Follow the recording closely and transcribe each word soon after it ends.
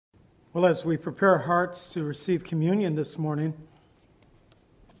Well, as we prepare our hearts to receive communion this morning,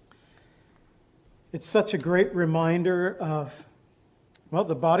 it's such a great reminder of,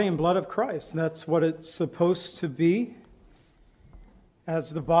 the body and blood of Christ. That's what it's supposed to be,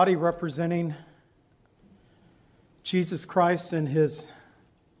 as the body representing Jesus Christ and his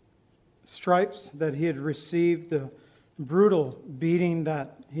stripes that he had received, the brutal beating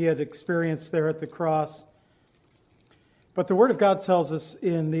that he had experienced there at the cross. But the Word of God tells us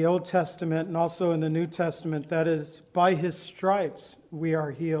in the Old Testament and also in the New Testament that is by his stripes we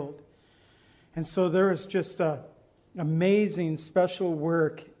are healed. And so there is just an amazing special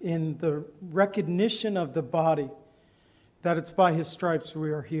work in the recognition of the body, that it's by his stripes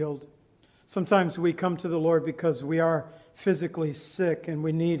we are healed. Sometimes we come to the Lord because we are physically sick and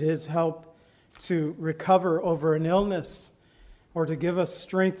we need his help to recover over an illness or to give us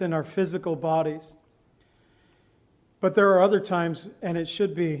strength in our physical bodies. But there are other times, and it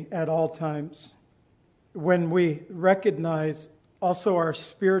should be at all times, when we recognize also our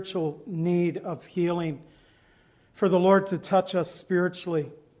spiritual need of healing, for the Lord to touch us spiritually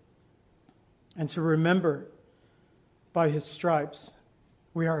and to remember by his stripes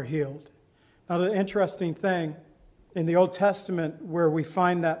we are healed. Now, the interesting thing in the Old Testament where we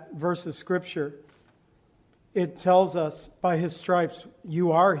find that verse of Scripture, it tells us by his stripes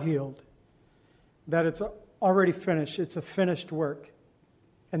you are healed, that it's already finished. It's a finished work.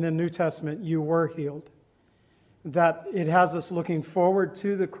 In the New Testament, you were healed. That it has us looking forward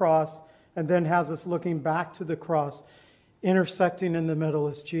to the cross and then has us looking back to the cross. Intersecting in the middle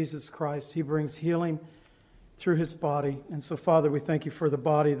is Jesus Christ. He brings healing through his body. And so, Father, we thank you for the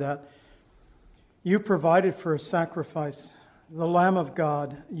body that you provided for a sacrifice. The Lamb of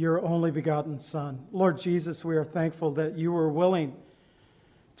God, your only begotten Son. Lord Jesus, we are thankful that you were willing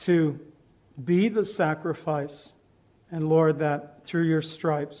to be the sacrifice, and Lord, that through your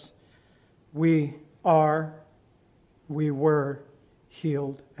stripes we were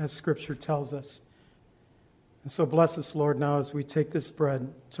healed, as Scripture tells us. And so bless us, Lord, now as we take this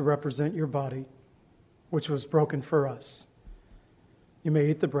bread to represent your body, which was broken for us. You may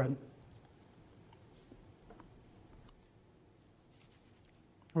eat the bread.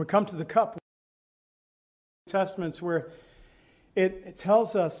 We come to the cup, Testaments, where it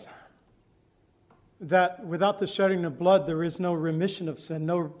tells us that without the shedding of blood, there is no remission of sin,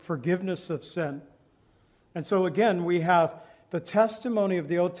 no forgiveness of sin. And so again, we have the testimony of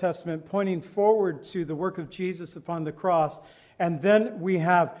the Old Testament pointing forward to the work of Jesus upon the cross. And then we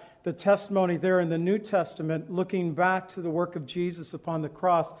have the testimony there in the New Testament looking back to the work of Jesus upon the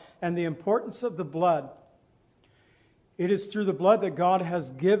cross and the importance of the blood. It is through the blood that God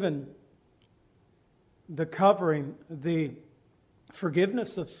has given the covering, the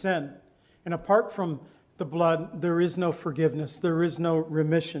forgiveness of sin. And apart from the blood, there is no forgiveness. There is no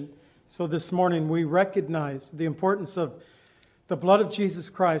remission. So this morning we recognize the importance of the blood of Jesus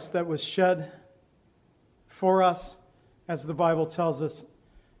Christ that was shed for us. As the Bible tells us,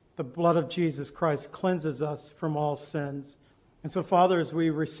 the blood of Jesus Christ cleanses us from all sins. And so, Father, as we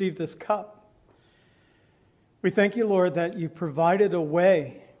receive this cup, we thank you, Lord, that you provided a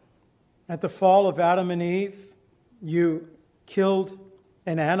way. At the fall of Adam and Eve, you killed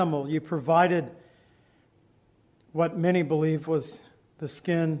an animal. You provided what many believe was the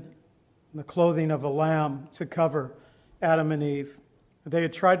skin, the clothing of a lamb to cover Adam and Eve. They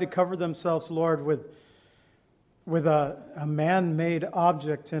had tried to cover themselves, Lord, with a man-made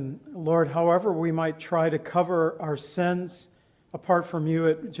object. And Lord, however we might try to cover our sins apart from you,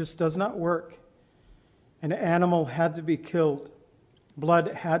 it just does not work. An animal had to be killed. Blood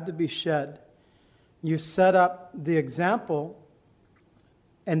had to be shed. You set up the example.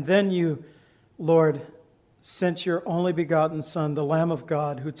 And then you, Lord, sent your only begotten Son, the Lamb of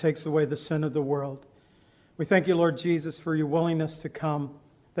God, who takes away the sin of the world. We thank you, Lord Jesus, for your willingness to come,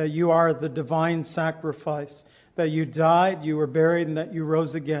 that you are the divine sacrifice, that you died, you were buried, and that you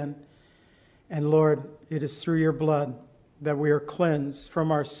rose again. And Lord, it is through your blood that we are cleansed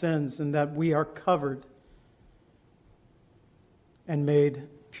from our sins and that we are covered and made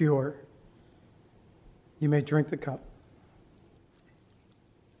pure. You may drink the cup.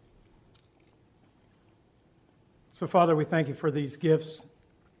 So, Father, we thank you for these gifts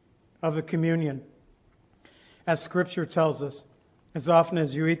of the communion. As Scripture tells us, as often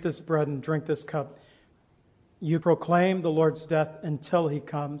as you eat this bread and drink this cup, you proclaim the Lord's death until he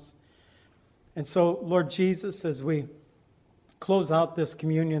comes. And so, Lord Jesus, as we close out this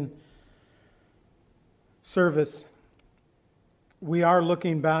communion service, we are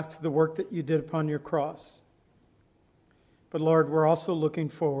looking back to the work that you did upon your cross. But Lord, we're also looking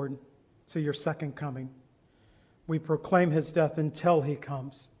forward to your second coming. We proclaim his death until he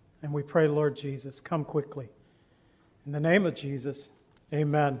comes. And we pray, Lord Jesus, come quickly. In the name of Jesus,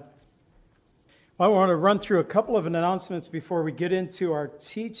 amen. Well, I want to run through a couple of announcements before we get into our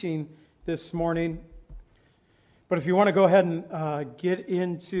teaching this morning. But if you want to go ahead and get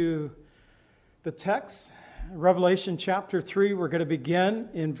into the text, Revelation chapter 3, we're going to begin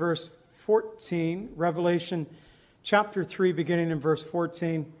in verse 14. Revelation chapter 3, beginning in verse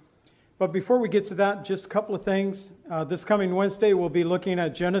 14. But before we get to that, just a couple of things. This coming Wednesday, we'll be looking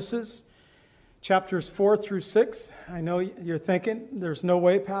at Genesis chapters 4 through 6. I know you're thinking, there's no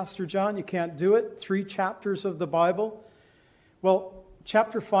way, Pastor John, you can't do it. 3 chapters of the Bible. Well,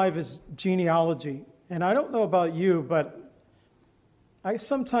 chapter 5 is genealogy. And I don't know about you, but I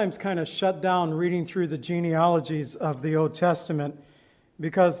sometimes kind of shut down reading through the genealogies of the Old Testament,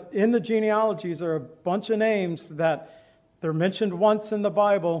 because in the genealogies are a bunch of names that they're mentioned once in the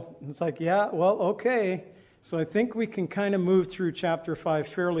Bible. It's like, yeah, well, okay. So I think we can kind of move through chapter 5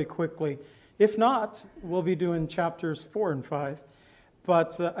 fairly quickly. If not, we'll be doing chapters 4 and 5.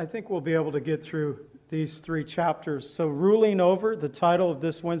 But I think we'll be able to get through these 3 chapters. So ruling over, the title of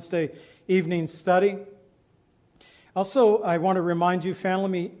this Wednesday evening study. Also, I want to remind you,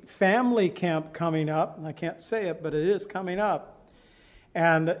 family camp coming up. I can't say it, but it is coming up.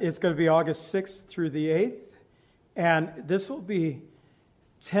 And it's going to be August 6th through the 8th. And this will be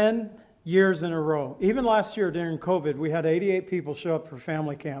 10 years in a row. Even last year during COVID, we had 88 people show up for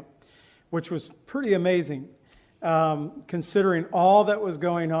family camp, which was pretty amazing, considering all that was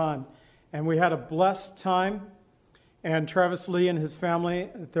going on. And we had a blessed time. And Travis Lee and his family,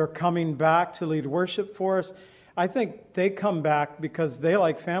 they're coming back to lead worship for us. I think they come back because they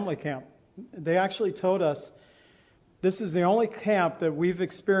like family camp. They actually told us this is the only camp that we've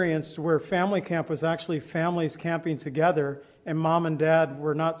experienced where family camp was actually families camping together, and mom and dad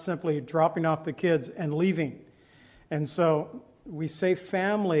were not simply dropping off the kids and leaving. And so we say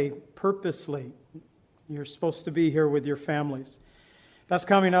family purposely. You're supposed to be here with your families. That's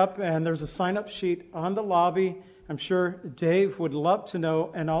coming up, and there's a sign-up sheet on the lobby. I'm sure Dave would love to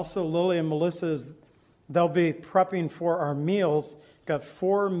know, and also Lily and Melissa, they'll be prepping for our meals. Got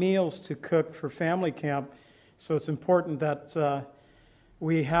 4 meals to cook for family camp. So it's important that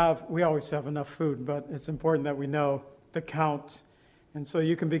we always have enough food, but it's important that we know the count. And so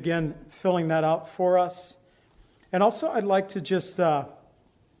you can begin filling that out for us. And also I'd like to just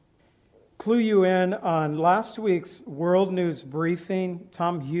clue you in on last week's World News briefing.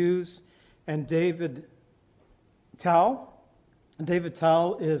 Tom Hughes and David Tal. David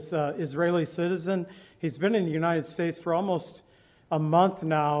Tal is an Israeli citizen. He's been in the United States for almost a month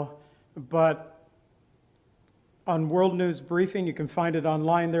now, but on World News Briefing, you can find it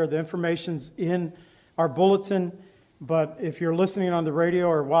online there. The information's in our bulletin, but if you're listening on the radio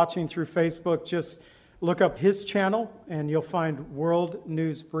or watching through Facebook, just look up his channel and you'll find World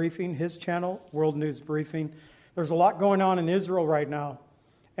News Briefing, his channel, World News Briefing. There's a lot going on in Israel right now,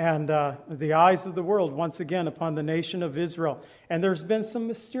 and the eyes of the world once again upon the nation of Israel. And there's been some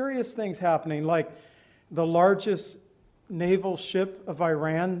mysterious things happening, like the largest naval ship of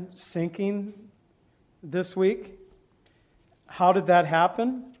Iran sinking this week. How did that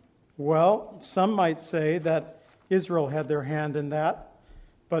happen? Well, some might say that Israel had their hand in that,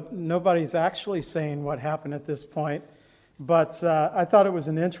 but nobody's actually saying what happened at this point. But I thought it was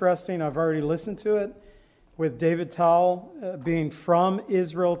I've already listened to it, with David Tal being from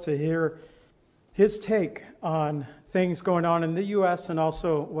Israel, to hear his take on things going on in the U.S. and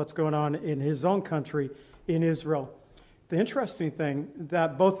also what's going on in his own country, in Israel. The interesting thing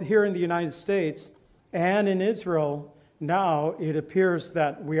that both here in the United States and in Israel, now it appears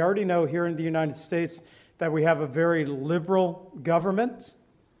that we already know here in the United States that we have a very liberal government,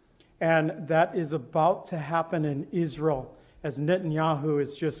 and that is about to happen in Israel, as Netanyahu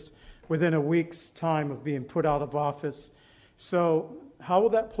is just within a week's time of being put out of office. So how will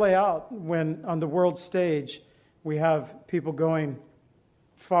that play out when on the world stage we have people going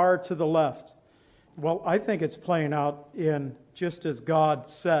far to the left? Well, I think it's playing out in just as God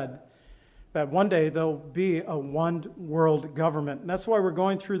said, that one day there'll be a one world government. And that's why we're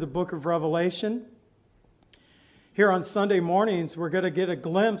going through the book of Revelation. Here on Sunday mornings, we're going to get a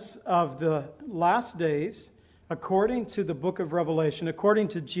glimpse of the last days according to the book of Revelation, according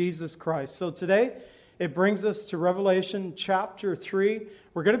to Jesus Christ. So today, it brings us to Revelation chapter 3.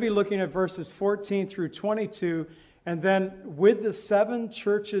 We're going to be looking at verses 14 through 22. And then with the 7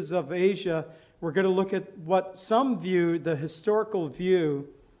 churches of Asia, we're going to look at what some view, the historical view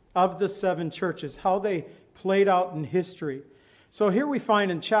of the 7 churches, how they played out in history. So here we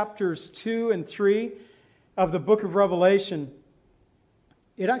find in chapters 2 and 3 of the book of Revelation,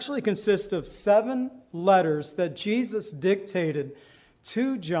 it actually consists of 7 letters that Jesus dictated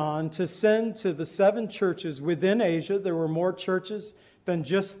to John to send to the 7 churches within Asia. There were more churches than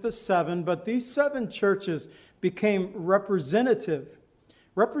just the 7, but these 7 churches became representative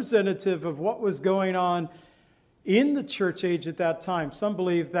of what was going on in the church age at that time. Some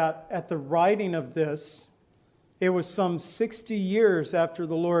believe that at the writing of this, it was some 60 years after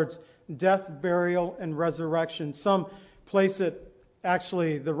the Lord's death, burial, and resurrection. Some place it,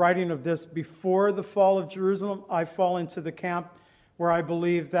 actually, the writing of this before the fall of Jerusalem. I fall into the camp where I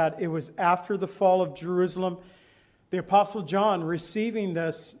believe that it was after the fall of Jerusalem. The Apostle John, receiving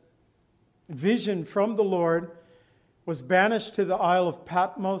this vision from the Lord, was banished to the Isle of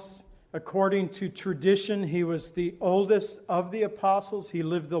Patmos. According to tradition, he was the oldest of the apostles. He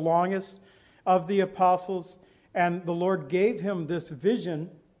lived the longest of the apostles. And the Lord gave him this vision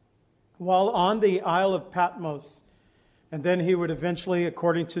while on the Isle of Patmos. And then he would eventually,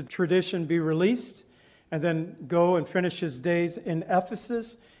 according to tradition, be released and then go and finish his days in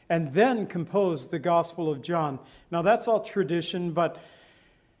Ephesus and then compose the Gospel of John. Now that's all tradition, but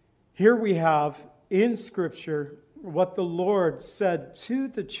here we have in Scripture what the Lord said to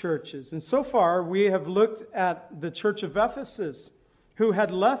the churches. And so far we have looked at the church of Ephesus, who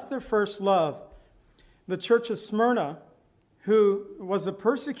had left their first love. The church of Smyrna, who was a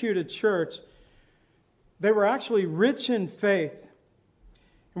persecuted church, they were actually rich in faith.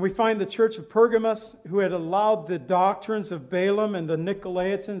 And we find the church of Pergamos, who had allowed the doctrines of Balaam and the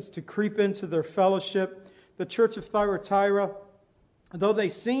Nicolaitans to creep into their fellowship. The church of Thyatira, though they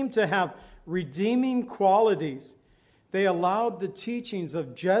seemed to have redeeming qualities, they allowed the teachings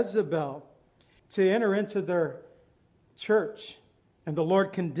of Jezebel to enter into their church. And the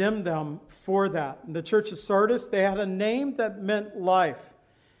Lord condemned them for that. In the church of Sardis, they had a name that meant life.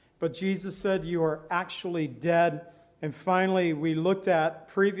 But Jesus said, you are actually dead. And finally, we looked at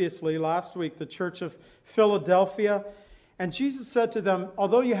previously last week the church of Philadelphia. And Jesus said to them,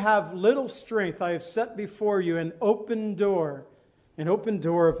 although you have little strength, I have set before you an open door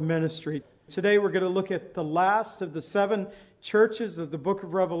of ministry. Today we're going to look at the last of the 7 churches of the book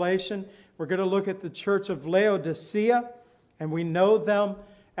of Revelation. We're going to look at the church of Laodicea, and we know them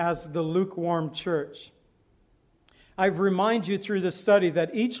as the lukewarm church. I've reminded you through this study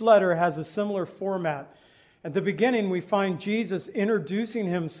that each letter has a similar format. At the beginning, we find Jesus introducing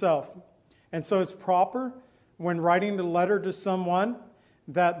himself. And so it's proper when writing a letter to someone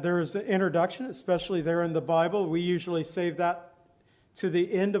that there's an introduction, especially there in the Bible. We usually save that to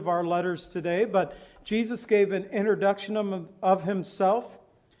the end of our letters today. But Jesus gave an introduction of himself,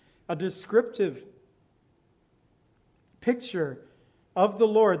 a descriptive picture of the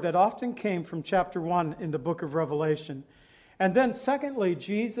Lord that often came from chapter 1 in the book of Revelation. And then secondly,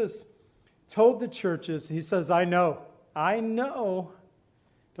 Jesus told the churches, he says, I know.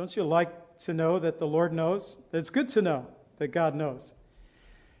 Don't you like to know that the Lord knows? It's good to know that God knows.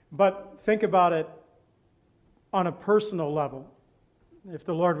 But think about it on a personal level. If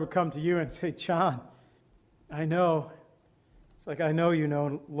the Lord would come to you and say, John, I know. It's like, I know you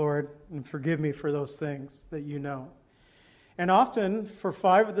know, Lord, and forgive me for those things that you know. And often, for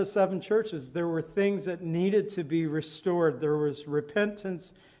 5 of the 7 churches, there were things that needed to be restored. There was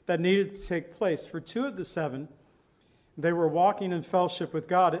repentance that needed to take place. For 2 of the 7, they were walking in fellowship with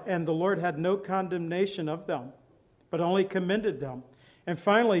God, and the Lord had no condemnation of them, but only commended them. And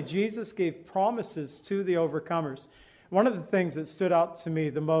finally, Jesus gave promises to the overcomers. One of the things that stood out to me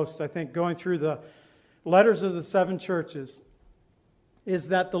the most, I think, going through the letters of the 7 churches, is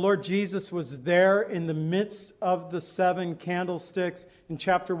that the Lord Jesus was there in the midst of the 7 candlesticks. In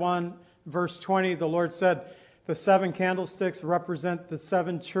chapter 1, verse 20, the Lord said the 7 candlesticks represent the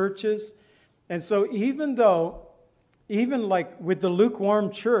 7 churches. And so even like with the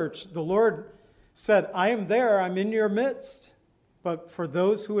lukewarm church, the Lord said, I am there, I'm in your midst. But for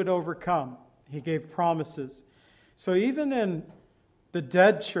those who had overcome, he gave promises. So even in the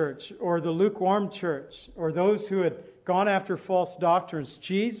dead church or the lukewarm church or those who had gone after false doctrines,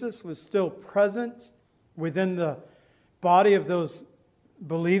 Jesus was still present within the body of those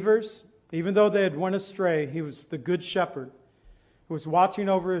believers. Even though they had went astray, he was the good shepherd who was watching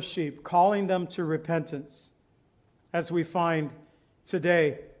over his sheep, calling them to repentance, as we find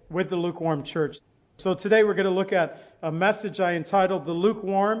today with the lukewarm church. So today we're going to look at a message I entitled The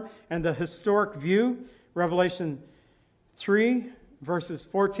Lukewarm and the Historic View, Revelation 3, verses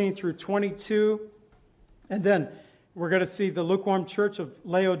 14 through 22. And then we're going to see the lukewarm church of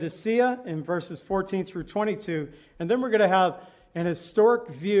Laodicea in verses 14 through 22. And then we're going to have an historic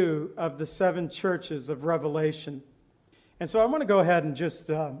view of the 7 churches of Revelation. And so I want to go ahead and just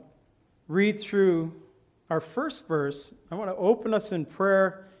read through our first verse. I want to open us in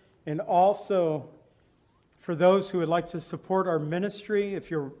prayer and also For those who would like to support our ministry,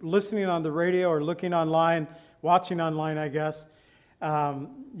 if you're listening on the radio or looking online, watching online, I guess,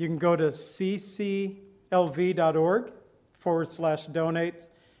 you can go to cclv.org/donate,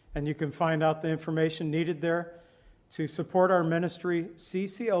 and you can find out the information needed there to support our ministry,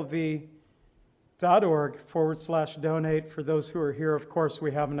 cclv.org/donate. For those who are here, of course,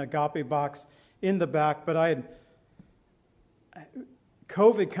 we have an agape box in the back, but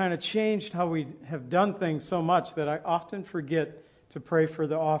COVID kind of changed how we have done things so much that I often forget to pray for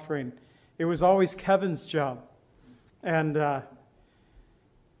the offering. It was always Kevin's job, and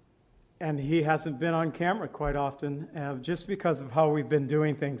he hasn't been on camera quite often, just because of how we've been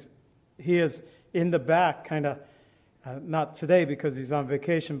doing things. He is in the back, kind of, not today because he's on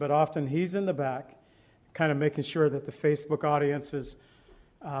vacation, but often he's in the back, kind of making sure that the Facebook audience is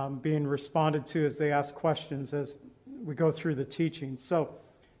being responded to as they ask questions as we go through the teaching. So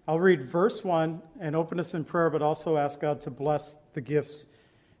I'll read verse 1 and open us in prayer, but also ask God to bless the gifts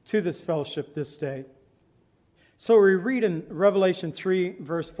to this fellowship this day. So we read in Revelation 3,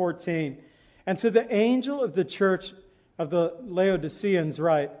 verse 14, "And to the angel of the church of the Laodiceans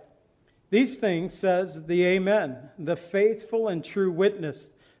write, These things says the Amen, the faithful and true witness,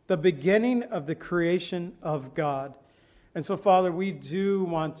 the beginning of the creation of God." And so, Father, we do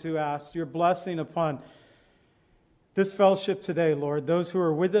want to ask your blessing upon this fellowship today, Lord. Those who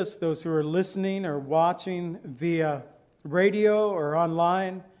are with us, those who are listening or watching via radio or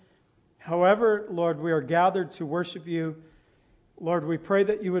online, however, Lord, we are gathered to worship you. Lord, we pray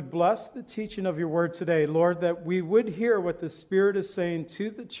that you would bless the teaching of your word today. Lord, that we would hear what the Spirit is saying to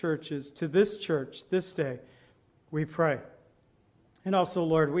the churches, to this church this day. We pray. And also,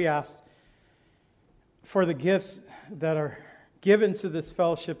 Lord, we ask for the gifts that are given to this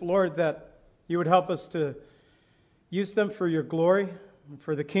fellowship, Lord, that you would help us to use them for your glory,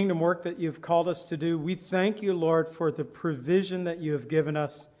 for the kingdom work that you've called us to do. We thank you, Lord, for the provision that you have given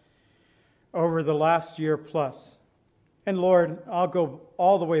us over the last year plus. And Lord, I'll go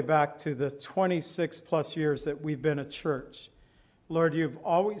all the way back to the 26 plus years that we've been a church. Lord, you've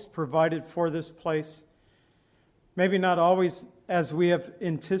always provided for this place. Maybe not always as we have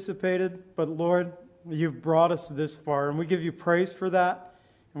anticipated, but Lord, you've brought us this far, and we give you praise for that.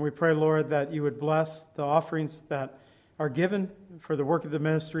 And we pray, Lord, that you would bless the offerings that are given for the work of the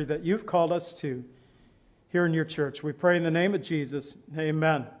ministry that you've called us to here in your church. We pray in the name of Jesus.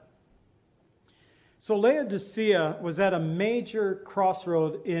 Amen. So Laodicea was at a major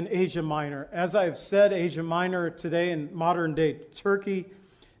crossroad in Asia Minor. As I've said, Asia Minor today in modern-day Turkey,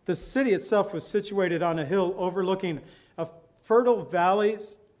 the city itself was situated on a hill overlooking fertile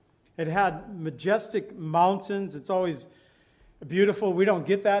valleys. It had majestic mountains. It's always beautiful. We don't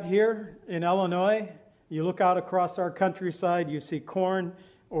get that here in Illinois. You look out across our countryside, you see corn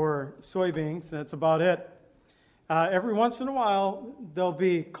or soybeans. That's about it. Every once in a while, there'll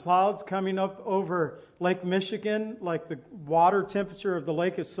be clouds coming up over Lake Michigan, like the water temperature of the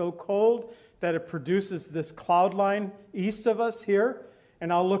lake is so cold that it produces this cloud line east of us here.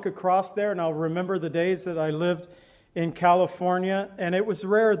 And I'll look across there and I'll remember the days that I lived in California, and it was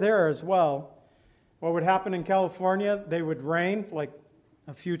rare there as well. What would happen in California? They would rain like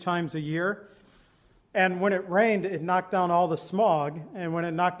a few times a year. And when it rained, it knocked down all the smog. And when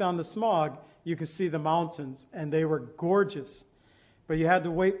it knocked down the smog, you could see the mountains, and they were gorgeous. But you had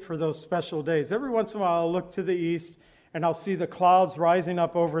to wait for those special days. Every once in a while, I'll look to the east, and I'll see the clouds rising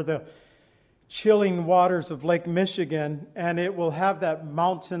up over the chilling waters of Lake Michigan, and it will have that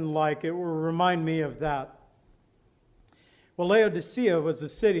mountain-like. It will remind me of that. Well, Laodicea was a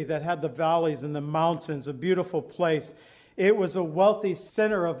city that had the valleys and the mountains, a beautiful place. It was a wealthy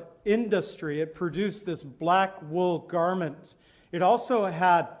center of industry. It produced this black wool garment. It also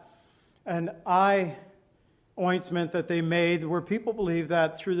had an eye ointment that they made where people believe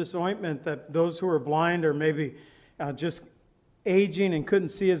that through this ointment that those who were blind or maybe just aging and couldn't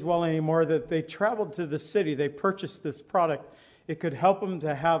see as well anymore, that they traveled to the city. They purchased this product. It could help them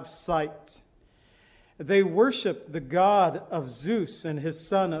to have sight. They worshiped the god of Zeus and his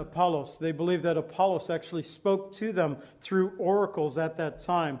son Apollos. They believed that Apollos actually spoke to them through oracles at that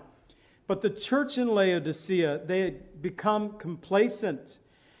time. But the church in Laodicea, they had become complacent,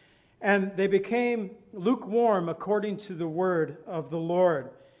 and they became lukewarm according to the word of the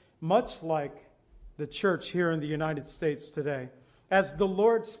Lord, much like the church here in the United States today. As the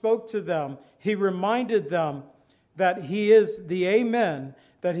Lord spoke to them, he reminded them that he is the Amen,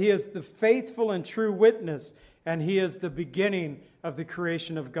 that he is the faithful and true witness, and he is the beginning of the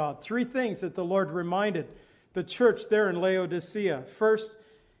creation of God. Three things that the Lord reminded the church there in Laodicea. First,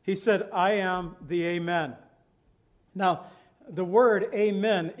 he said, I am the Amen. Now, the word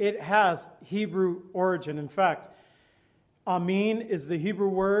amen, it has Hebrew origin. In fact, amin is the Hebrew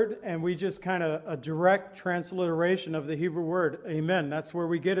word, and we just kind of a direct transliteration of the Hebrew word, amen. That's where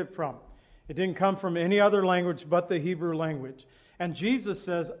we get it from. It didn't come from any other language but the Hebrew language. And Jesus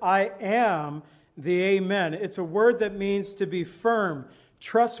says, I am the amen. It's a word that means to be firm,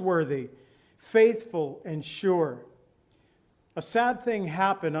 trustworthy, faithful, and sure. A sad thing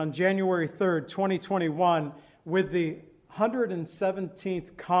happened on January 3rd, 2021, with the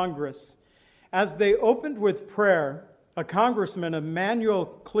 117th Congress. As they opened with prayer, a congressman, Emmanuel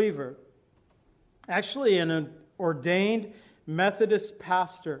Cleaver, actually an ordained Methodist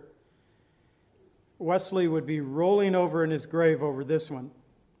pastor, Wesley would be rolling over in his grave over this one.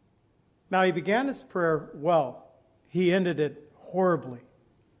 Now, he began his prayer well. He ended it horribly.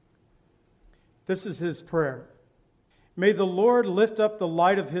 This is his prayer. May the Lord lift up the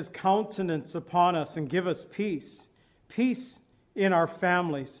light of his countenance upon us and give us peace. Peace in our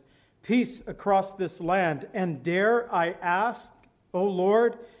families. Peace across this land. And dare I ask, O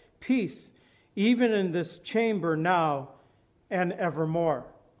Lord, peace even in this chamber now and evermore.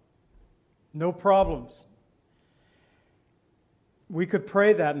 No problems. We could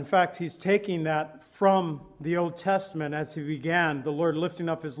pray that. In fact, he's taking that from the Old Testament as he began, the Lord lifting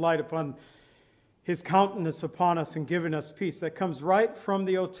up his light upon his countenance upon us and giving us peace. That comes right from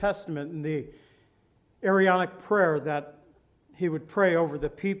the Old Testament in the Aaronic prayer that he would pray over the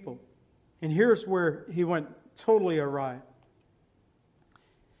people. And here's where he went totally awry.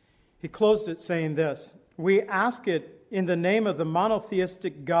 He closed it saying this: we ask it in the name of the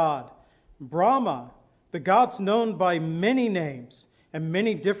monotheistic God, Brahma, the gods known by many names and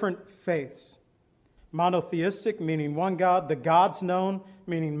many different faiths. Monotheistic, meaning one God. The gods known,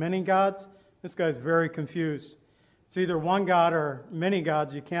 meaning many gods. This guy's very confused. It's either one God or many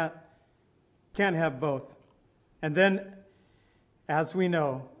gods. You can't have both. And then, as we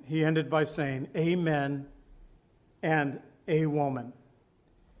know, he ended by saying, Amen and a woman.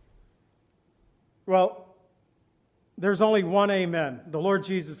 Well, there's only one amen. The Lord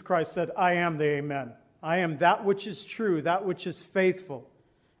Jesus Christ said, I am the amen. I am that which is true, that which is faithful.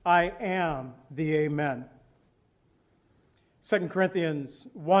 I am the amen. 2 Corinthians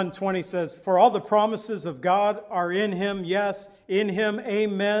 1:20 says, for all the promises of God are in him, yes, in him,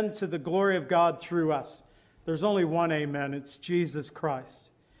 amen, to the glory of God through us. There's only one amen. It's Jesus Christ.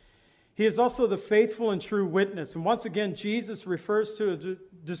 He is also the faithful and true witness. And once again, Jesus refers to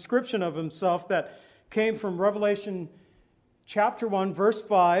a description of himself that came from Revelation chapter 1, verse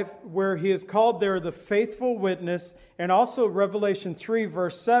 5, where he is called there the faithful witness, and also Revelation 3,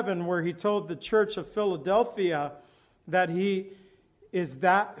 verse 7, where he told the church of Philadelphia that he is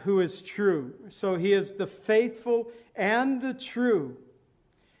that who is true. So he is the faithful and the true.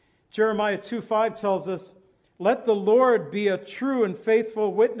 Jeremiah 2:5 tells us, let the Lord be a true and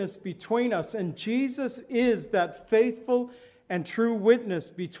faithful witness between us. And Jesus is that faithful and true witness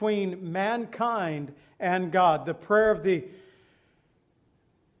between mankind and God. The prayer of the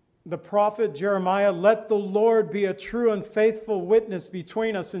prophet Jeremiah, let the Lord be a true and faithful witness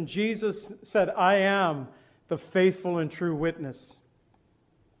between us. And Jesus said, I am the faithful and true witness.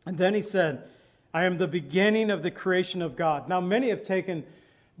 And then he said, I am the beginning of the creation of God. Now, many have taken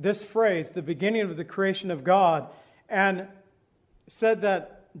this phrase, the beginning of the creation of God, and said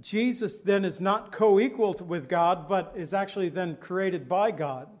that Jesus then is not co-equal with God, but is actually then created by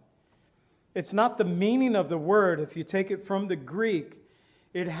God. It's not the meaning of the word. If you take it from the Greek,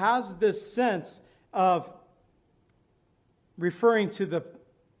 it has this sense of referring to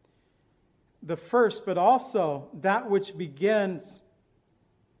the first, but also that which begins,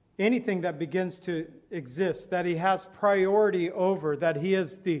 anything that begins to exist, that he has priority over, that he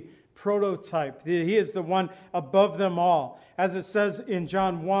is the prototype, he is the one above them all. As it says in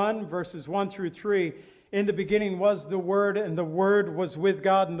John 1, verses 1 through 3, in the beginning was the Word, and the Word was with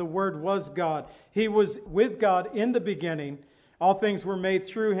God, and the Word was God. He was with God in the beginning. All things were made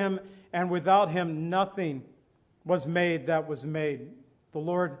through him, and without him nothing was made that was made. The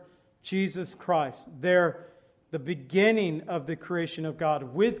Lord Jesus Christ, there, the beginning of the creation of God,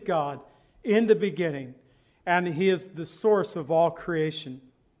 with God in the beginning, and he is the source of all creation.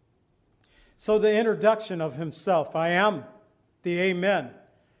 So the introduction of himself, I am the Amen,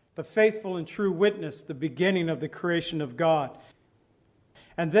 the faithful and true witness, the beginning of the creation of God.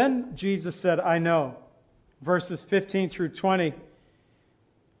 And then Jesus said, I know. Verses 15 through 20.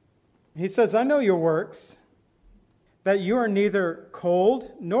 He says, I know your works, that you are neither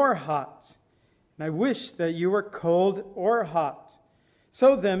cold nor hot. And I wish that you were cold or hot.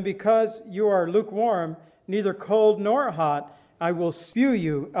 So then, because you are lukewarm, neither cold nor hot, I will spew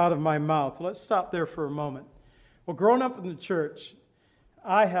you out of my mouth. Let's stop there for a moment. Well, growing up in the church,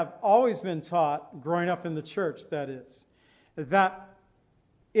 I have always been taught, growing up in the church that is, that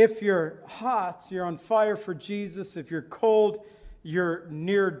if you're hot, you're on fire for Jesus. If you're cold, you're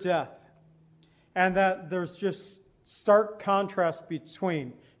near death. And that there's just stark contrast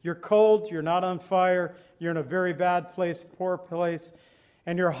between. You're cold, you're not on fire, you're in a very bad place, poor place.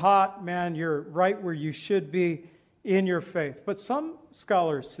 And you're hot, man, you're right where you should be in your faith. But some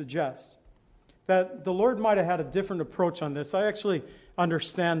scholars suggest that the Lord might have had a different approach on this. I actually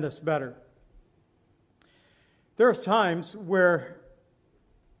understand this better. There are times where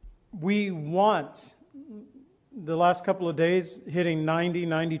we want, the last couple of days hitting 90,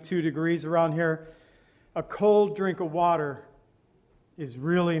 92 degrees around here, a cold drink of water is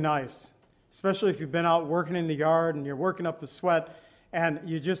really nice, especially if you've been out working in the yard and you're working up the sweat and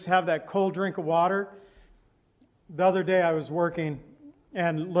you just have that cold drink of water. The other day I was working,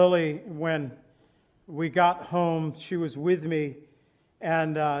 and Lily, when we got home, she was with me,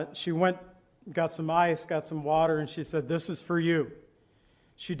 and she went, got some ice, got some water, and she said, "This is for you."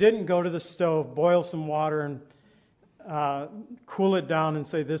 She didn't go to the stove, boil some water, and cool it down and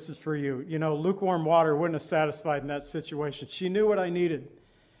say, "This is for you." You know, lukewarm water wouldn't have satisfied in that situation. She knew what I needed.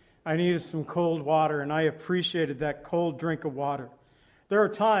 I needed some cold water, and I appreciated that cold drink of water. There are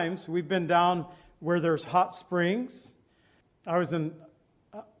times we've been down where there's hot springs. I was in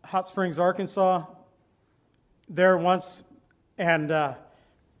Hot Springs, Arkansas, there once, and the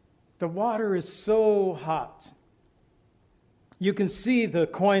water is so hot. You can see the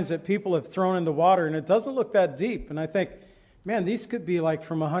coins that people have thrown in the water, and it doesn't look that deep. And I think, man, these could be like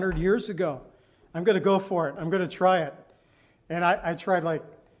from 100 years ago. I'm going to go for it. I'm going to try it. And I tried like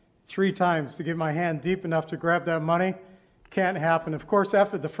 3 times to get my hand deep enough to grab that money. Can't happen. Of course,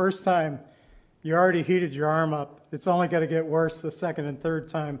 after the first time, you already heated your arm up. It's only going to get worse the second and third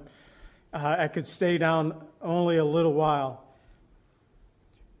time. I could stay down only a little while.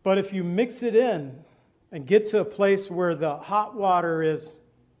 But if you mix it in and get to a place where the hot water is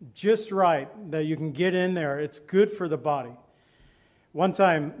just right, that you can get in there, it's good for the body. One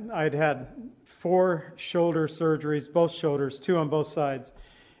time I'd had 4 shoulder surgeries, both shoulders, 2 on both sides.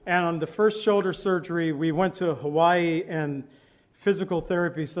 And on the first shoulder surgery, we went to Hawaii, and physical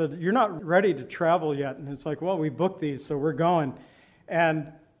therapy said, "You're not ready to travel yet." And it's like, well, we booked these, so we're going.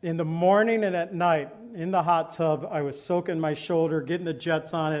 And in the morning and at night, in the hot tub, I was soaking my shoulder, getting the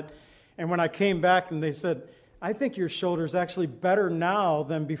jets on it. And when I came back, and they said, "I think your shoulder's actually better now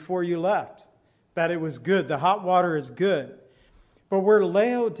than before you left." That it was good. The hot water is good. But where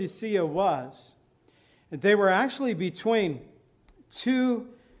Laodicea was, they were actually between 2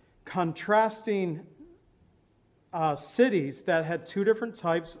 contrasting cities that had 2 different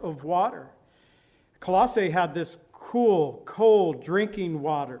types of water. Colossae had this cool, cold drinking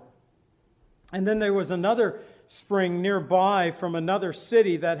water. And then there was another spring nearby from another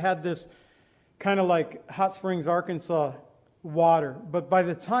city that had this kind of like Hot Springs, Arkansas water. But by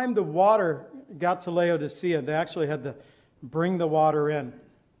the time the water got to Laodicea, they actually had to bring the water in.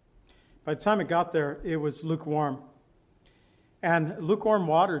 By the time it got there, it was lukewarm. And lukewarm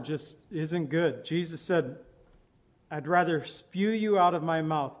water just isn't good. Jesus said, "I'd rather spew you out of my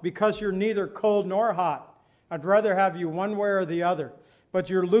mouth because you're neither cold nor hot. I'd rather have you one way or the other. But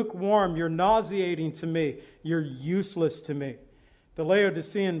you're lukewarm, you're nauseating to me, you're useless to me." The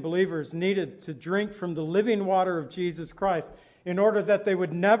Laodicean believers needed to drink from the living water of Jesus Christ in order that they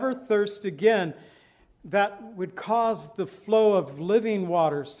would never thirst again. That would cause the flow of living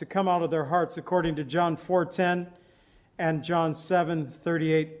waters to come out of their hearts, according to John 4:10 and John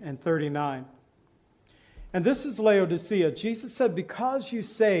 7:38 and 39. And this is Laodicea. Jesus said, "Because you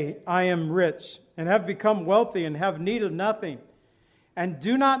say, 'I am rich, and have become wealthy, and have need of nothing,' and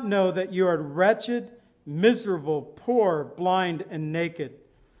do not know that you are wretched, miserable, poor, blind, and naked.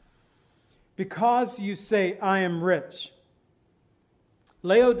 Because you say, 'I am rich.'"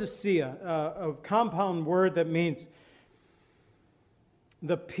 Laodicea, a compound word that means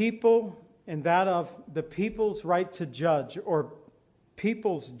the people, and that of the people's right to judge, or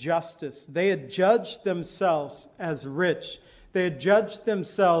people's justice. They had judged themselves as rich. They had judged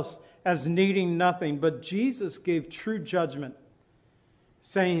themselves as needing nothing. But Jesus gave true judgment,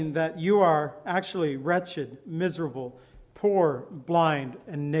 saying that you are actually wretched, miserable, poor, blind,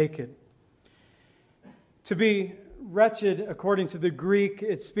 and naked. To be wretched, according to the Greek,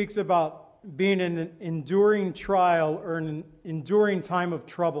 it speaks about being in an enduring trial or an enduring time of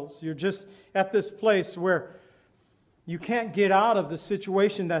troubles. You're just at this place where you can't get out of the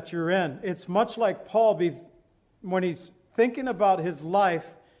situation that you're in. It's much like Paul when he's thinking about his life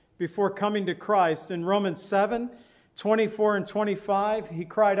before coming to Christ. In Romans 7:24 and 25, he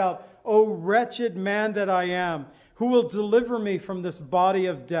cried out, O wretched man that I am, who will deliver me from this body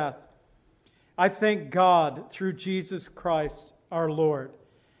of death? I thank God through Jesus Christ our Lord.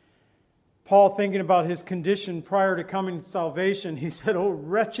 Paul, thinking about his condition prior to coming to salvation, he said, O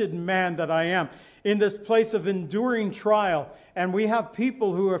wretched man that I am, in this place of enduring trial. And we have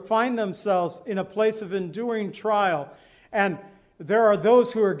people who find themselves in a place of enduring trial. And there are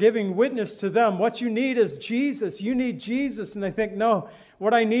those who are giving witness to them. What you need is Jesus. You need Jesus. And they think, no,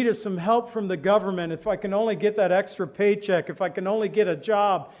 what I need is some help from the government. If I can only get that extra paycheck, if I can only get a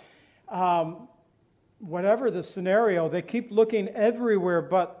job. Whatever the scenario, they keep looking everywhere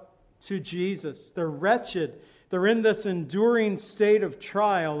but to Jesus. They're wretched. They're in this enduring state of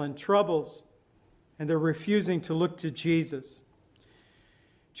trial and troubles, and they're refusing to look to Jesus.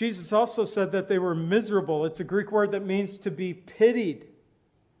 Jesus also said that they were miserable. It's a Greek word that means to be pitied.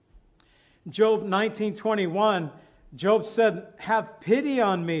 Job 19:21, Job said, have pity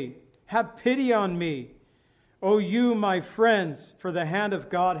on me. Have pity on me. O you, my friends, for the hand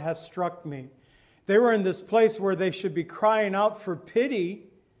of God has struck me. They were in this place where they should be crying out for pity,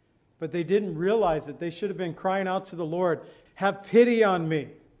 but they didn't realize it. They should have been crying out to the Lord, have pity on me.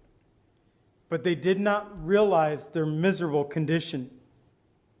 But they did not realize their miserable condition.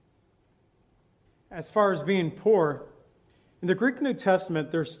 As far as being poor, in the Greek New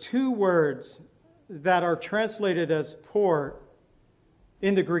Testament, there's two words that are translated as poor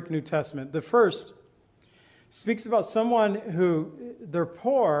in the Greek New Testament. The first speaks about someone who they're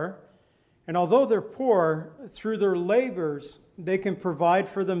poor, and although they're poor, through their labors, they can provide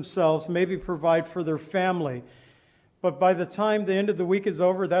for themselves, maybe provide for their family. But by the time the end of the week is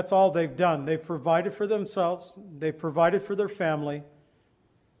over, that's all they've done. They've provided for themselves, they've provided for their family,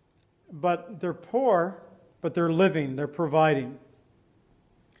 but they're poor, but they're living, they're providing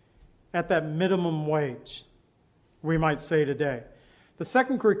at that minimum wage, we might say today. The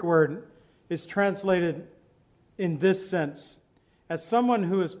second Greek word is translated in this sense, as someone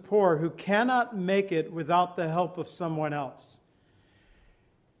who is poor, who cannot make it without the help of someone else.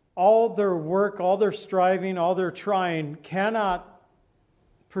 All their work, all their striving, all their trying cannot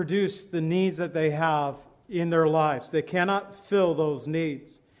produce the needs that they have in their lives. They cannot fill those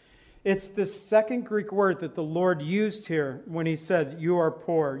needs. It's this second Greek word that the Lord used here when he said, you are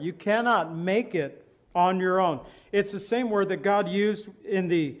poor. You cannot make it on your own. It's the same word that God used in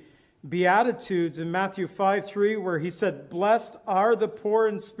the Beatitudes in Matthew 5:3, where he said, blessed are the poor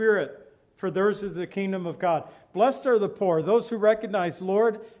in spirit, for theirs is the kingdom of God. Blessed are the poor, those who recognize,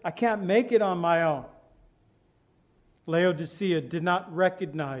 Lord, I can't make it on my own. Laodicea did not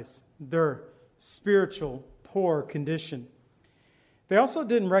recognize their spiritual poor condition. They also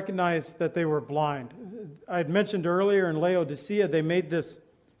didn't recognize that they were blind. I had mentioned earlier in Laodicea, they made this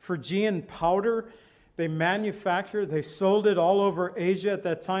Phrygian powder. They manufactured, they sold it all over Asia at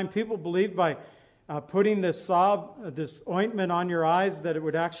that time. People believed by putting this salve, this ointment on your eyes, that it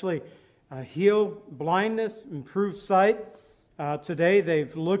would actually heal blindness, improve sight. Today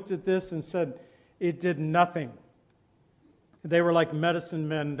they've looked at this and said it did nothing. They were like medicine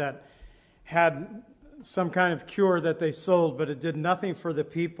men that had some kind of cure that they sold, but it did nothing for the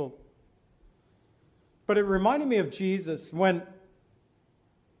people. But it reminded me of Jesus when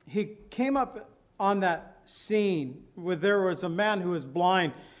he came up on that scene where there was a man who was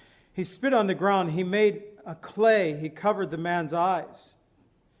blind. He spit on the ground. He made a clay. He covered the man's eyes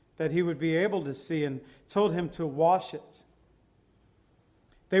that he would be able to see, and told him to wash it.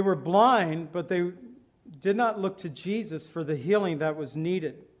 They were blind, but they did not look to Jesus for the healing that was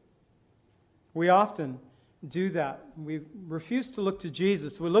needed. We often do that. We refuse to look to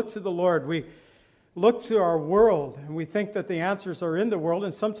Jesus. We look to the Lord. We look to our world, and we think that the answers are in the world,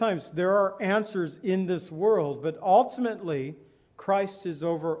 and sometimes there are answers in this world, but ultimately Christ is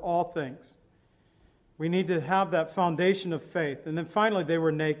over all things. We need to have that foundation of faith. And then finally, they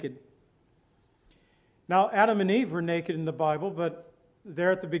were naked. Now, Adam and Eve were naked in the Bible, but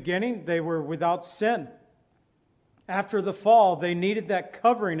there at the beginning, they were without sin. After the fall, they needed that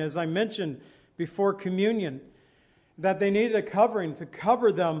covering, as I mentioned before communion, that they needed a covering to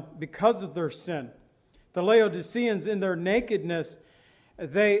cover them because of their sin. The Laodiceans, in their nakedness,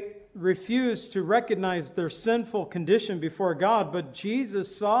 they refused to recognize their sinful condition before God, but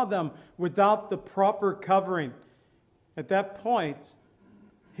Jesus saw them without the proper covering. At that point,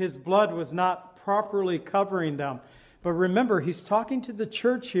 his blood was not properly covering them. But remember, he's talking to the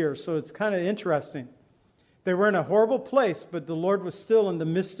church here, so it's kind of interesting. They were in a horrible place, but the Lord was still in the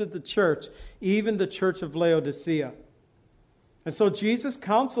midst of the church, even the church of Laodicea. And so Jesus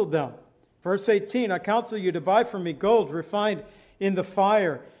counseled them. Verse 18, I counsel you to buy from me gold refined in the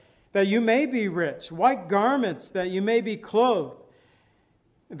fire, that you may be rich, white garments, that you may be clothed,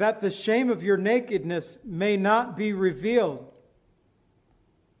 that the shame of your nakedness may not be revealed,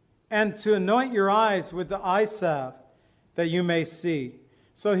 and to anoint your eyes with the eye salve, that you may see.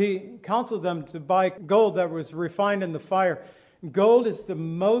 So he counseled them to buy gold that was refined in the fire. Gold is the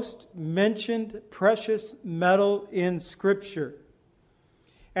most mentioned precious metal in Scripture.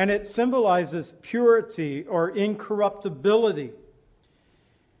 And it symbolizes purity or incorruptibility.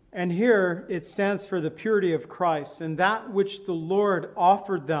 And here it stands for the purity of Christ, and that which the Lord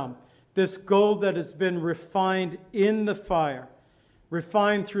offered them, this gold that has been refined in the fire,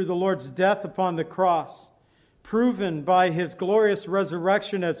 refined through the Lord's death upon the cross, proven by his glorious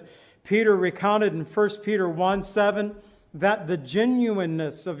resurrection, as Peter recounted in 1 Peter 1:7, that the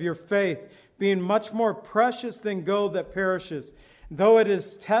genuineness of your faith, being much more precious than gold that perishes, though it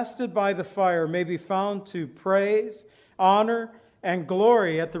is tested by the fire, may be found to praise, honor, and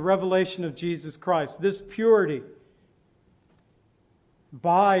glory at the revelation of Jesus Christ. This purity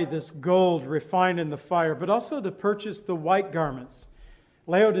by this gold refined in the fire, but also to purchase the white garments.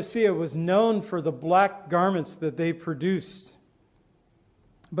 Laodicea was known for the black garments that they produced.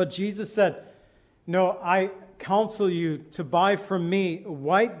 But Jesus said, no, I counsel you to buy from me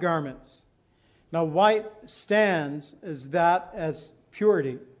white garments. Now, white stands as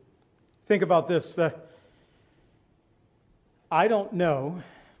purity. Think about this. I don't know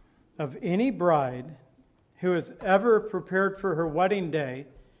of any bride who has ever prepared for her wedding day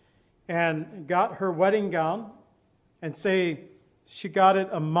and got her wedding gown and say she got it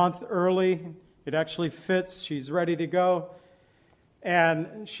a month early. It actually fits. She's ready to go.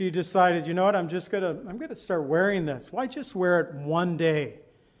 And she decided, you know what, I'm going to start wearing this. Why just wear it one day?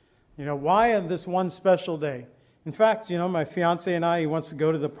 Why on this one special day? In fact, my fiance and he wants to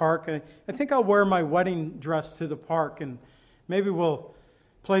go to the park. I think I'll wear my wedding dress to the park, and maybe we'll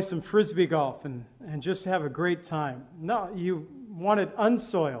play some frisbee golf and just have a great time. No, you want it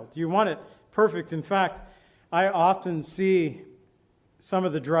unsoiled. You want it perfect. In fact, I often see some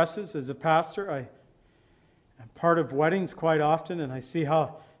of the dresses as a pastor. I'm part of weddings quite often, and I see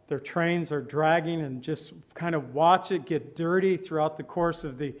how their trains are dragging and just kind of watch it get dirty throughout the course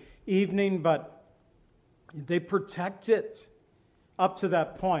of the evening, but they protect it up to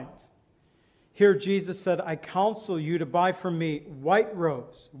that point. Here Jesus said, I counsel you to buy from me white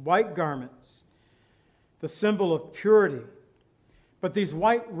robes, white garments, the symbol of purity. But these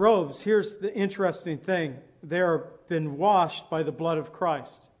white robes, here's the interesting thing, they are been washed by the blood of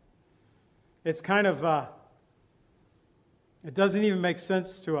Christ. It's kind of, it doesn't even make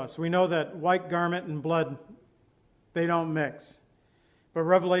sense to us. We know that white garment and blood, they don't mix. But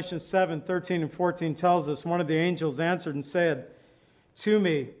Revelation 7:13 and 14 tells us, one of the angels answered and said to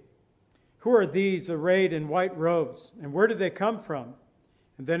me, who are these arrayed in white robes, and where did they come from?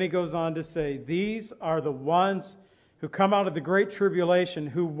 And then he goes on to say, these are the ones who come out of the great tribulation,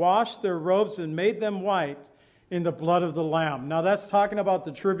 who washed their robes and made them white in the blood of the Lamb. Now that's talking about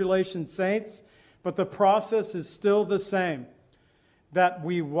the tribulation saints, but the process is still the same, that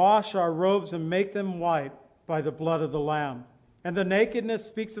we wash our robes and make them white by the blood of the Lamb. And the nakedness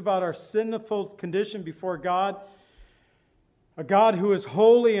speaks about our sinful condition before God, a God who is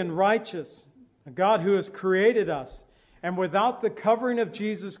holy and righteous, a God who has created us. And without the covering of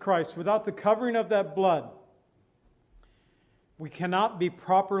Jesus Christ, without the covering of that blood, we cannot be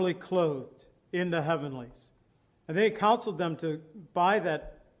properly clothed in the heavenlies. And then he counseled them to buy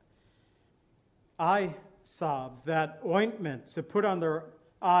that eye salve, that ointment to put on their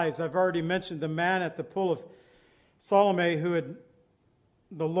eyes. I've already mentioned the man at the pool of Salome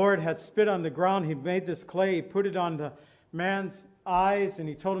the Lord had spit on the ground. He made this clay, he put it on the man's eyes, and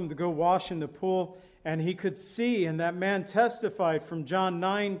he told him to go wash in the pool, and he could see. And that man testified from John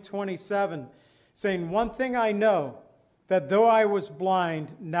 9:27, saying, one thing I know, that though I was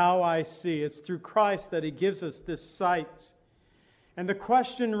blind, now I see. It's through Christ that he gives us this sight. And the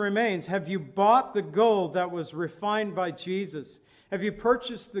question remains, have you bought the gold that was refined by Jesus? Have you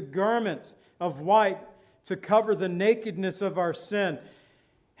purchased the garment of white to cover the nakedness of our sin?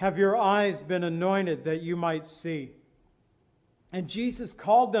 Have your eyes been anointed that you might see? And Jesus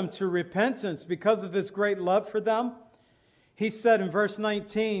called them to repentance because of his great love for them. He said in verse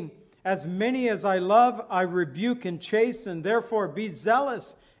 19, as many as I love, I rebuke and chasten. Therefore, be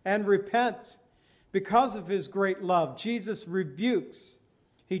zealous and repent. Because of his great love, Jesus rebukes.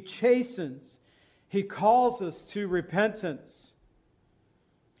 He chastens. He calls us to repentance.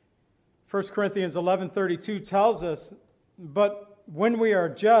 1 Corinthians 11:32 tells us, but when we are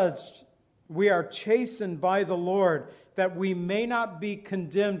judged, we are chastened by the Lord, that we may not be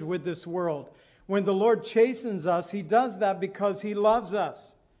condemned with this world. When the Lord chastens us, he does that because he loves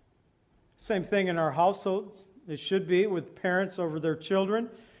us. Same thing in our households. It should be with parents over their children.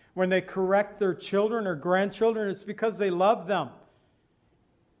 When they correct their children or grandchildren, it's because they love them.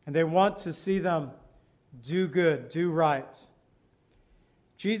 And they want to see them do good, do right.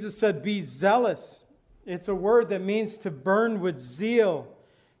 Jesus said, be zealous. It's a word that means to burn with zeal,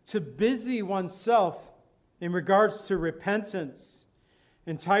 to busy oneself in regards to repentance.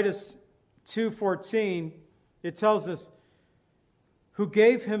 In Titus 2:14, it tells us, who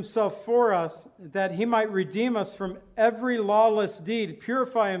gave himself for us, that he might redeem us from every lawless deed,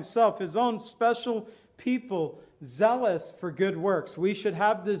 purify himself, his own special people, zealous for good works. We should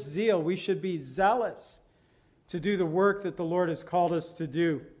have this zeal. We should be zealous to do the work that the Lord has called us to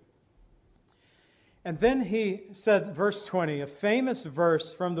do. And then he said, verse 20, a famous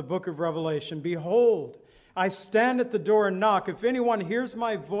verse from the book of Revelation, behold, I stand at the door and knock. If anyone hears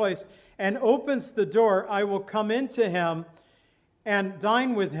my voice and opens the door, I will come into him and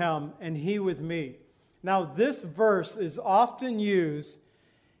dine with him, and he with me. Now, this verse is often used,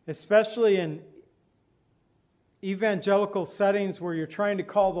 especially in evangelical settings where you're trying to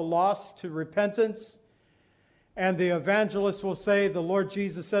call the lost to repentance. And the evangelist will say, the Lord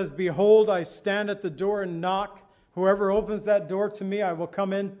Jesus says, behold, I stand at the door and knock. Whoever opens that door to me, I will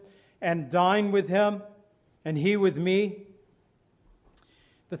come in and dine with him, and he with me.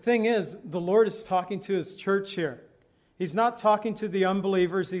 The thing is, the Lord is talking to his church here. He's not talking to the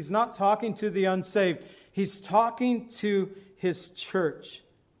unbelievers. He's not talking to the unsaved. He's talking to his church.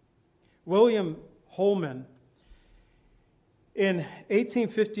 William Holman, in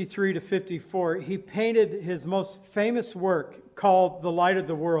 1853 to 54, he painted his most famous work called The Light of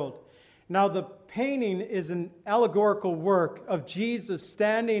the World. Now, the painting is an allegorical work of Jesus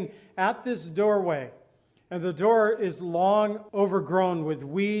standing at this doorway. And the door is long overgrown with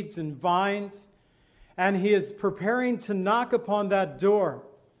weeds and vines. And he is preparing to knock upon that door.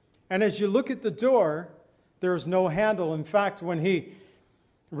 And as you look at the door, there is no handle. In fact, when he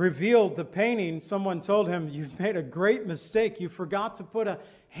revealed the painting, someone told him, you've made a great mistake. You forgot to put a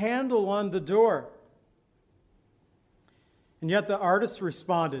handle on the door. And yet the artist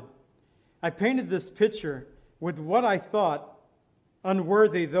responded, I painted this picture with what I thought,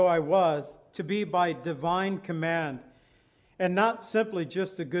 unworthy though I was, to be by divine command, and not simply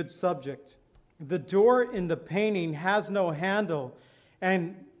just a good subject. The door in the painting has no handle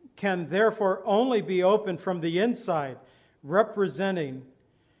and can therefore only be opened from the inside, representing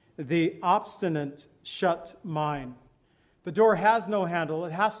the obstinate shut mind. The door has no handle.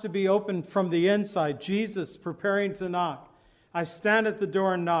 It has to be opened from the inside. Jesus preparing to knock. I stand at the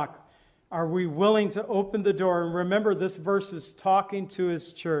door and knock. Are we willing to open the door? And remember, this verse is talking to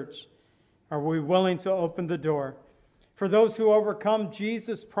his church. Are we willing to open the door? For those who overcome,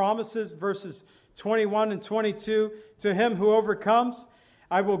 Jesus promises, verses 21 and 22, to him who overcomes,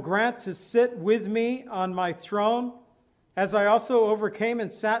 I will grant to sit with me on my throne, as I also overcame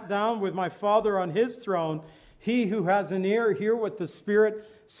and sat down with my Father on his throne. He who has an ear, hear what the Spirit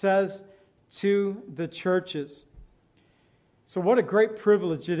says to the churches. So what a great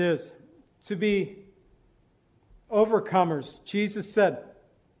privilege it is to be overcomers. Jesus said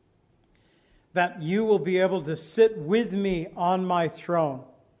that you will be able to sit with me on my throne.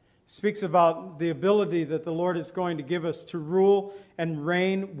 Speaks about the ability that the Lord is going to give us to rule and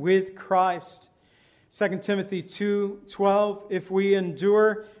reign with Christ. 2 Timothy 2:12, if we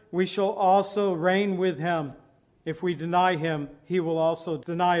endure, we shall also reign with him. If we deny him, he will also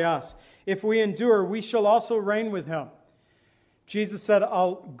deny us. If we endure, we shall also reign with him. Jesus said,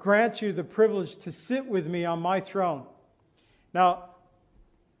 I'll grant you the privilege to sit with me on my throne. Now,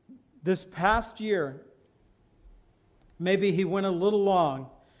 this past year, maybe he went a little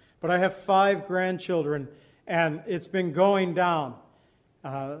long, but I have 5 grandchildren, and it's been going down.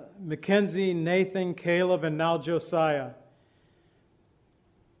 Mackenzie, Nathan, Caleb, and now Josiah.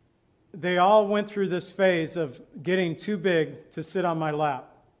 They all went through this phase of getting too big to sit on my lap.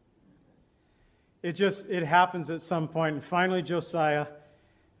 It happens at some point. And finally, Josiah,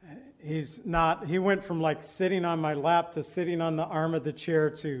 he went from like sitting on my lap to sitting on the arm of the chair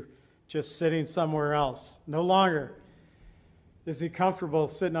to just sitting somewhere else. No longer is he comfortable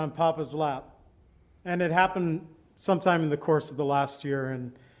sitting on Papa's lap. And it happened sometime in the course of the last year.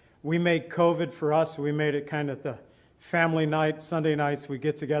 And we made COVID for us. We made it kind of the family night. Sunday nights we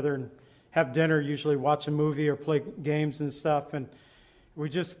get together and have dinner, usually watch a movie or play games and stuff. And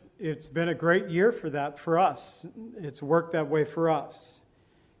it's been a great year for that for us. It's worked that way for us.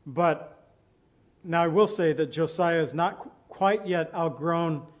 But now I will say that Josiah has not quite yet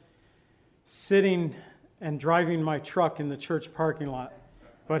outgrown sitting and driving my truck in the church parking lot.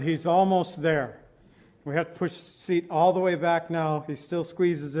 But he's almost there. We have to push the seat all the way back now. He still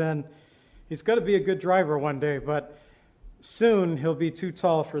squeezes in. He's got to be a good driver one day, but soon he'll be too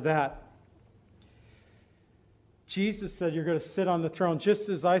tall for that. Jesus said, you're going to sit on the throne just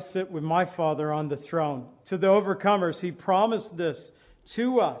as I sit with my Father on the throne. To the overcomers, he promised this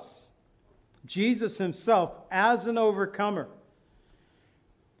to us. Jesus himself as an overcomer.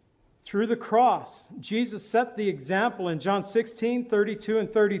 Through the cross, Jesus set the example in John 16:32 and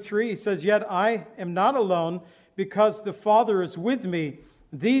 33. He says, yet I am not alone, because the Father is with me.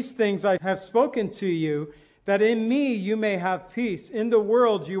 These things I have spoken to you, that in me you may have peace. In the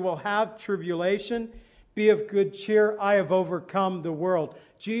world you will have tribulation. Be of good cheer. I have overcome the world.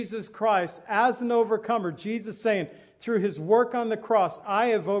 Jesus Christ, as an overcomer, Jesus saying, through his work on the cross,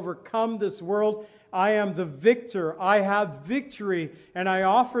 I have overcome this world. I am the victor. I have victory, and I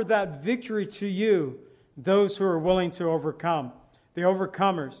offer that victory to you, those who are willing to overcome, the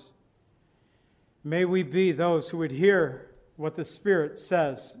overcomers. May we be those who would hear what the Spirit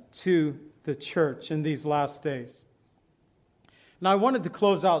says to the church in these last days. Now, I wanted to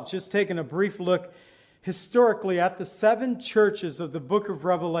close out just taking a brief look historically at the 7 churches of the book of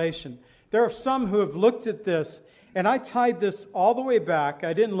Revelation. There are some who have looked at this, and I tied this all the way back.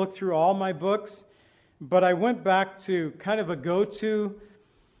 I didn't look through all my books, but I went back to kind of a go-to,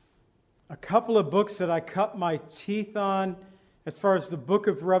 a couple of books that I cut my teeth on as far as the book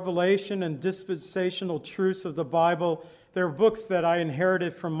of Revelation and dispensational truths of the Bible. They're books that I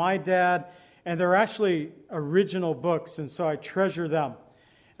inherited from my dad, and they're actually original books, and so I treasure them.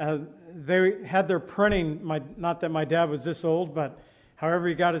 They had their printing, not that my dad was this old, but however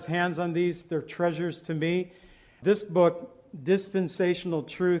he got his hands on these, they're treasures to me. This book, Dispensational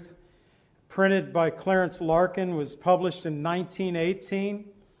Truth, printed by Clarence Larkin, was published in 1918,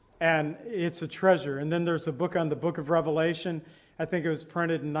 and it's a treasure. And then there's a book on the book of Revelation. I think it was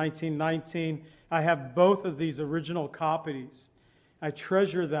printed in 1919. I have both of these original copies. I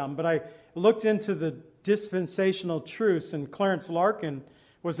treasure them. But I looked into the dispensational truths, and Clarence Larkin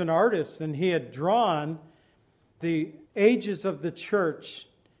was an artist, and he had drawn the ages of the church,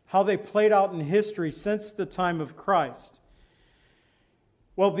 how they played out in history since the time of Christ.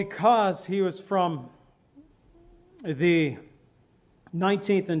 Well, because he was from the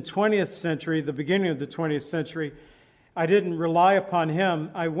 19th and 20th century, the beginning of the 20th century, I didn't rely upon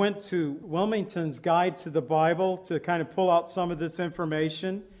him. I went to Wilmington's Guide to the Bible to kind of pull out some of this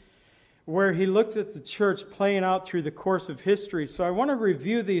information, where he looked at the church playing out through the course of history. So I want to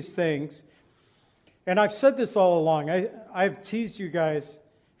review these things. And I've said this all along. I've teased you guys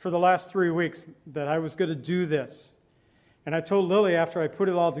for the last 3 weeks that I was going to do this. And I told Lily after I put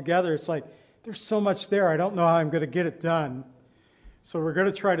it all together, it's like, there's so much there. I don't know how I'm going to get it done. So we're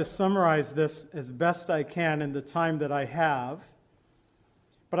going to try to summarize this as best I can in the time that I have.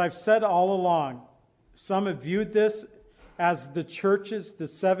 But I've said all along, some have viewed this as the churches, the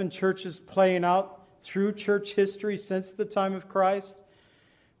 7 churches playing out through church history since the time of Christ.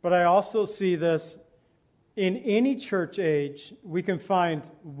 But I also see this in any church age. We can find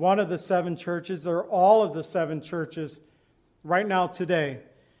one of the 7 churches or all of the 7 churches right now today.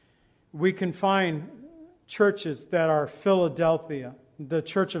 We can find churches that are Philadelphia, the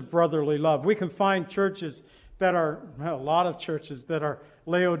Church of Brotherly Love. We can find churches that are, a lot of churches that are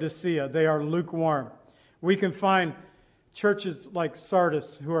Laodicea. They are lukewarm. We can find churches like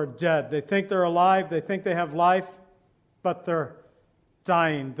Sardis who are dead. They think they're alive. They think they have life, but they're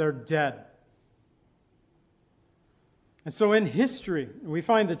dying. They're dead. And so in history, we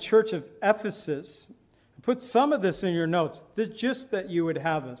find the church of Ephesus. Put some of this in your notes, just that you would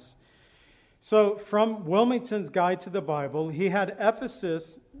have us. So from Wilmington's Guide to the Bible, he had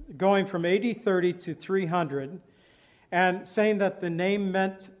Ephesus going from AD 30 to 300, and saying that the name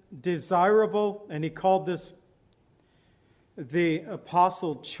meant desirable, and he called this the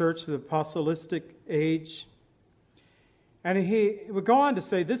Apostle Church, the Apostolistic Age. And he would go on to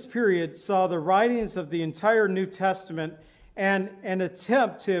say this period saw the writings of the entire New Testament and an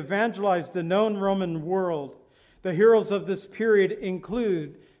attempt to evangelize the known Roman world. The heroes of this period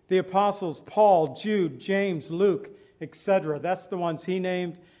include the apostles Paul, Jude, James, Luke, etc. That's the ones he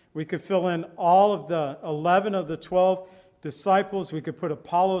named. We could fill in all of the 11 of the 12 disciples. We could put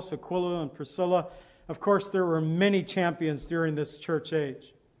Apollos, Aquila, and Priscilla. Of course, there were many champions during this church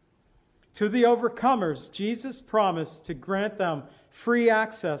age. To the overcomers, Jesus promised to grant them free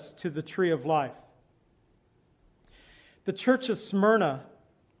access to the tree of life. The church of Smyrna,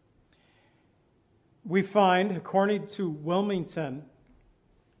 we find, according to Wilmington,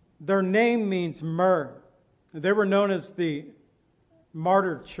 their name means myrrh. They were known as the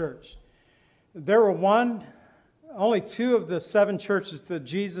martyr church. There were only 2 of the 7 churches that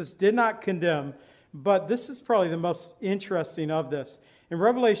Jesus did not condemn, but this is probably the most interesting of this. In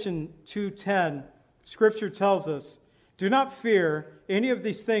Revelation 2:10, Scripture tells us, "Do not fear any of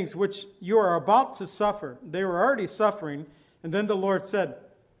these things which you are about to suffer." They were already suffering, and then the Lord said,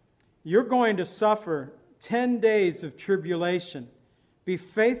 "You're going to suffer 10 days of tribulation. Be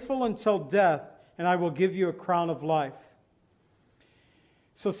faithful until death, and I will give you a crown of life."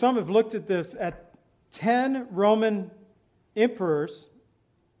 So some have looked at this at 10 Roman emperors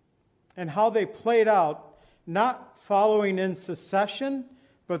and how they played out, not following in succession,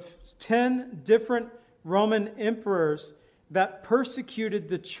 but 10 different Roman emperors that persecuted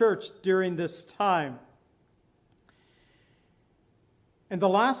the church during this time. And the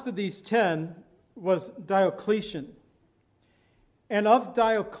last of these 10 was Diocletian. And of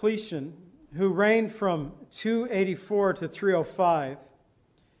Diocletian, who reigned from 284 to 305,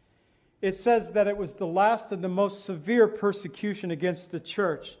 it says that it was the last and the most severe persecution against the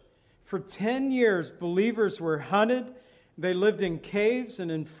church. For 10 years, believers were hunted. They lived in caves and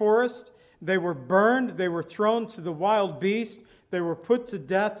in forests. They were burned. They were thrown to the wild beast. They were put to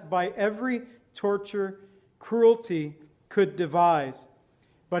death by every torture, cruelty could devise.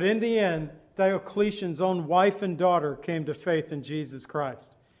 But in the end, Diocletian's own wife and daughter came to faith in Jesus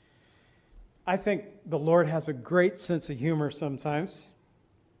Christ. I think the Lord has a great sense of humor sometimes.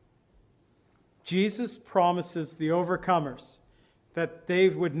 Jesus promises the overcomers that they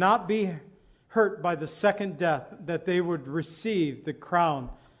would not be hurt by the second death, that they would receive the crown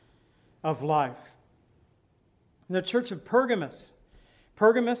of life. The church of Pergamos.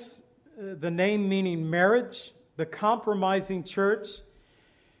 Pergamos, the name meaning marriage, the compromising church.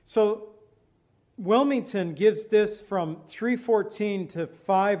 So Wilmington gives this from 314 to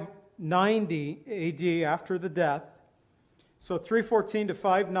 590 AD after the death. So 314 to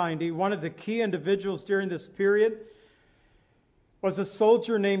 590, one of the key individuals during this period was a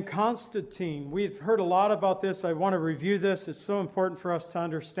soldier named Constantine. We've heard a lot about this. I want to review this. It's so important for us to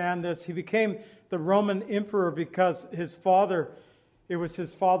understand this. He became the Roman emperor because it was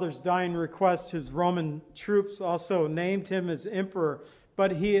his father's dying request. His Roman troops also named him as emperor.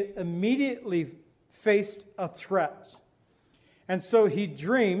 But he immediately faced a threat. And so he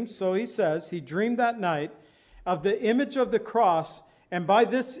dreamed that night of the image of the cross, and by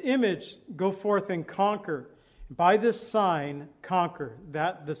this image go forth and conquer. By this sign conquer,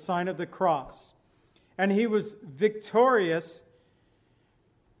 that the sign of the cross. And he was victorious.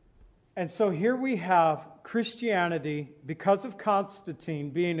 And so here we have Christianity, because of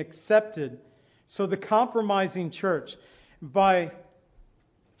Constantine, being accepted. So the compromising church, by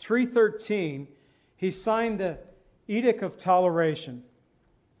 313, he signed the Edict of Toleration.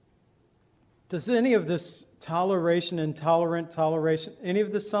 Does any of this toleration, intolerant toleration, any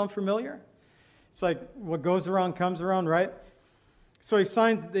of this sound familiar? It's like what goes around comes around, right? So he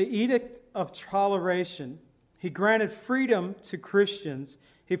signs the Edict of Toleration. He granted freedom to Christians.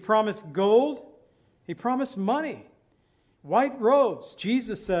 He promised gold. He promised money. White robes.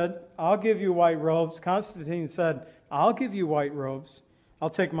 Jesus said, "I'll give you white robes." Constantine said, "I'll give you white robes. I'll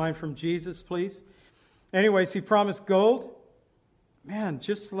take mine from Jesus, please." Anyways, he promised gold. Man,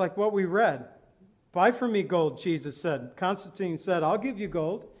 just like what we read. "Buy from me gold," Jesus said. Constantine said, "I'll give you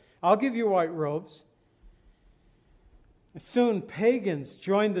gold. I'll give you white robes." Soon pagans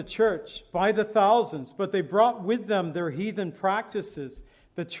joined the church by the thousands, but they brought with them their heathen practices.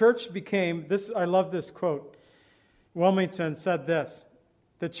 The church became, I love this quote. Wilmington said this: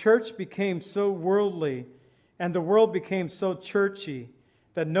 "The church became so worldly, and the world became so churchy,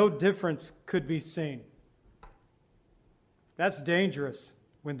 that no difference could be seen." That's dangerous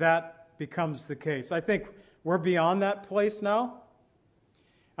when that becomes the case. I think we're beyond that place now.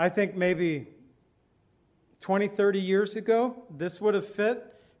 I think maybe 20, 30 years ago, this would have fit.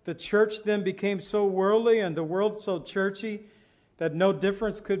 The church then became so worldly and the world so churchy that no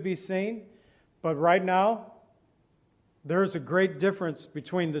difference could be seen. But right now, there's a great difference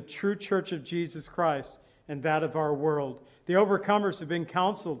between the true church of Jesus Christ and that of our world. The overcomers have been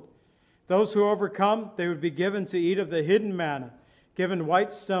counseled. Those who overcome, they would be given to eat of the hidden manna, given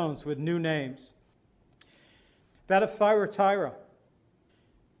white stones with new names. That of Thyatira.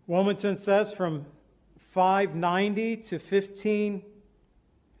 Wilmington says from 590 to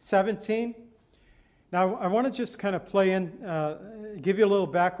 1517. Now, I want to just kind of play in, give you a little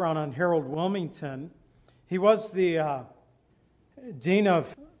background on Harold Wilmington. He was the dean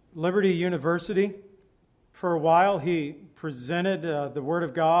of Liberty University. For a while, he presented the Word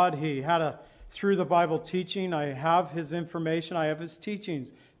of God. He had a through the Bible teaching. I have his information. I have his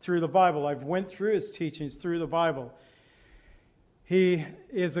teachings through the Bible. I've went through his teachings through the Bible. He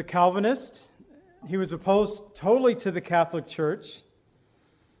is a Calvinist. He was opposed totally to the Catholic Church.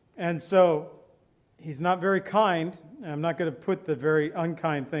 And so he's not very kind. I'm not going to put the very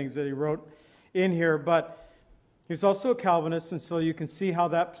unkind things that he wrote in here, but he's also a Calvinist, and so you can see how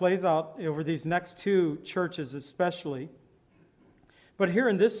that plays out over these next two churches especially. But here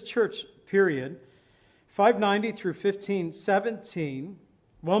in this church period, 590 through 1517,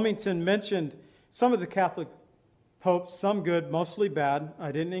 Wilmington mentioned some of the Catholic popes, some good, mostly bad.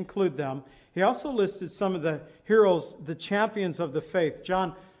 I didn't include them. He also listed some of the heroes, the champions of the faith.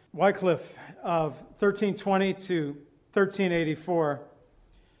 John Wycliffe of 1320 to 1384,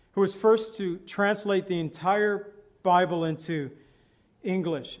 who was first to translate the entire Bible into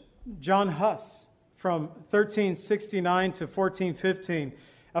English. John Huss from 1369 to 1415,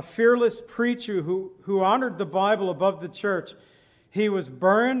 a fearless preacher who honored the Bible above the church. He was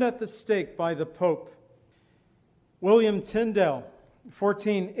burned at the stake by the Pope. William Tyndale,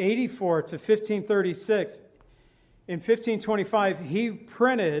 1484 to 1536. In 1525, he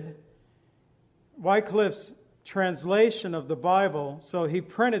printed Wycliffe's translation of the Bible. So he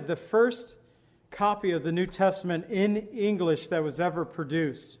printed the first copy of the New Testament in English that was ever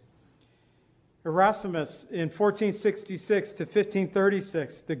produced. Erasmus in 1466 to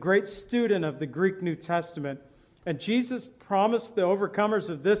 1536, the great student of the Greek New Testament. And Jesus promised the overcomers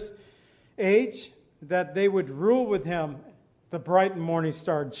of this age that they would rule with him, the bright and morning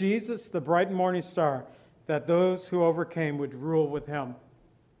star. Jesus, the bright and morning star, that those who overcame would rule with him.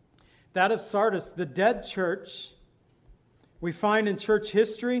 That of Sardis, the dead church, we find in church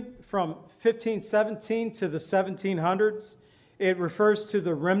history from 1517 to the 1700s. It refers to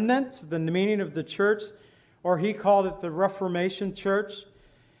the remnant, the meaning of the church, or he called it the Reformation Church.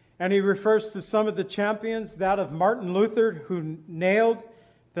 And he refers to some of the champions, that of Martin Luther, who nailed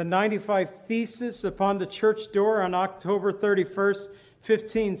the 95 Theses upon the church door on October 31st,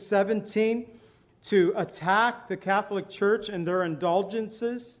 1517, to attack the Catholic Church and their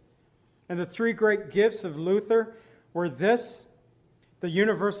indulgences. And the three great gifts of Luther were this: the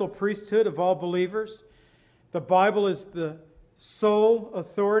universal priesthood of all believers. The Bible is the sole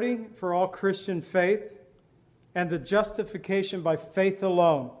authority for all Christian faith, and the justification by faith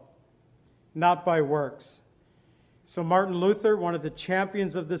alone, not by works. So Martin Luther, one of the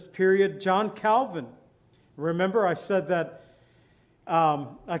champions of this period. John Calvin. Remember, I said that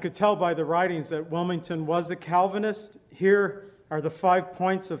I could tell by the writings that Wilmington was a Calvinist. Here are the 5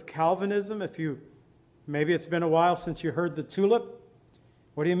 points of Calvinism. Maybe it's been a while since you heard the tulip.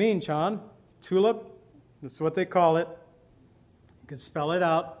 What do you mean, John? Tulip? That's what they call it. You can spell it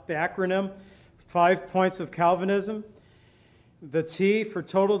out. The acronym, 5 points of Calvinism. The T for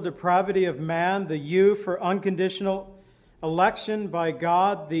total depravity of man. The U for unconditional election by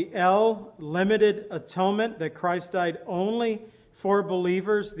God. The L, limited atonement, that Christ died only for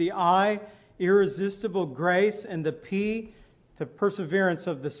believers. The I, irresistible grace. And the P, the perseverance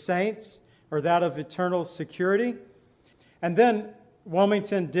of the saints, or that of eternal security. And then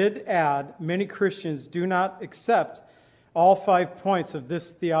Wilmington did add, many Christians do not accept all 5 points of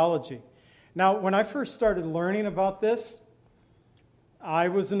this theology. Now, when I first started learning about this, I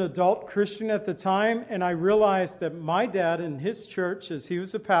was an adult Christian at the time, and I realized that my dad in his church, as he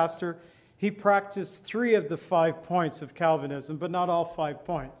was a pastor, he practiced 3 of the 5 points of Calvinism, but not all 5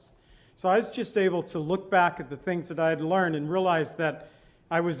 points. So I was just able to look back at the things that I had learned and realize that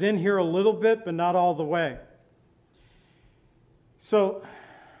I was in here a little bit, but not all the way. So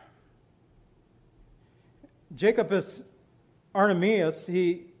Jacobus Arminius,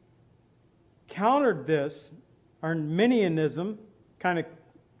 he countered this Arminianism, kind of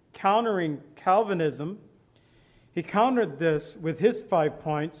countering Calvinism. He countered this with his 5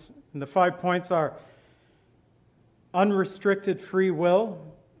 points. And the 5 points are unrestricted free will,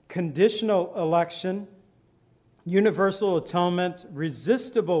 conditional election, universal atonement,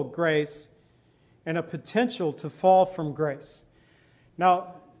 resistible grace, and a potential to fall from grace.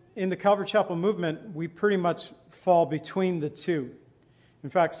 Now, in the Calvary Chapel movement, we pretty much fall between the two. In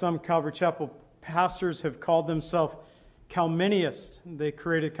fact, some Calvary Chapel pastors have called themselves Calminiist. They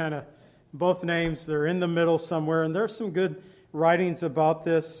created kind of both names. They're in the middle somewhere, and there's some good writings about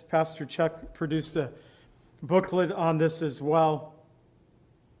this. Pastor Chuck produced a booklet on this as well.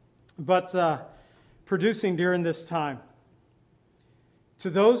 But producing during this time. To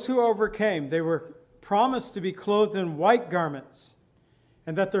those who overcame, they were promised to be clothed in white garments,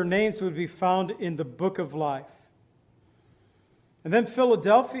 and that their names would be found in the book of life. And then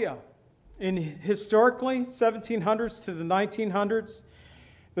Philadelphia, historically, 1700s to the 1900s,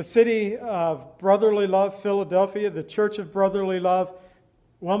 the city of brotherly love, Philadelphia, the church of brotherly love.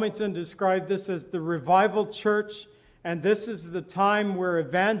 Wilmington described this as the revival church, and this is the time where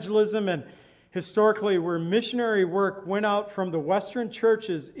evangelism and historically where missionary work went out from the Western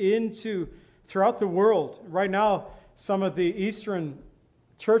churches throughout the world. Right now, some of the Eastern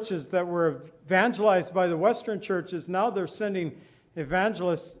churches that were evangelized by the Western churches, now they're sending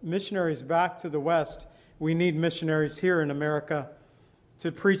evangelists, missionaries back to the West. We need missionaries here in America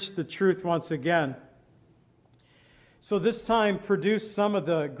to preach the truth once again. So this time produced some of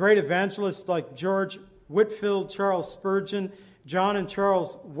the great evangelists like George Whitefield, Charles Spurgeon, John and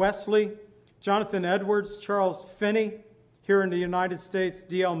Charles Wesley, Jonathan Edwards, Charles Finney, here in the United States,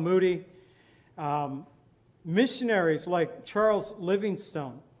 D.L. Moody, missionaries like Charles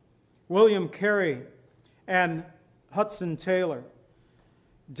Livingstone, William Carey, and Hudson Taylor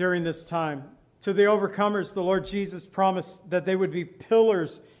during this time. To the overcomers, the Lord Jesus promised that they would be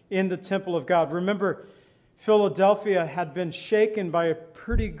pillars in the temple of God. Remember, Philadelphia had been shaken by a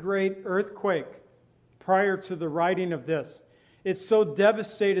pretty great earthquake prior to the writing of this. It so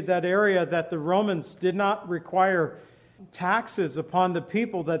devastated that area that the Romans did not require taxes upon the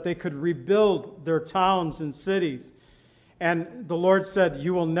people, that they could rebuild their towns and cities. And the Lord said,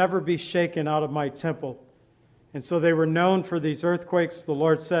 "You will never be shaken out of my temple." And so they were known for these earthquakes. The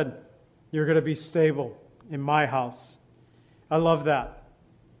Lord said, "You're going to be stable in my house." I love that.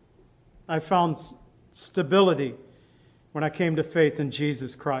 I found stability when I came to faith in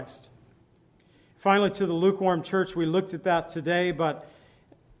Jesus Christ. Finally, to the lukewarm church, we looked at that today, but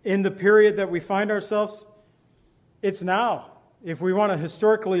in the period that we find ourselves, it's now. If we want to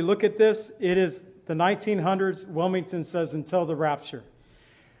historically look at this, it is the 1900s. Wilmington says until the rapture.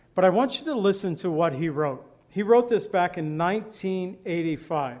 But I want you to listen to what he wrote. He wrote this back in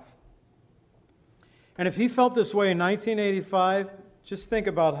 1985. And if he felt this way in 1985, just think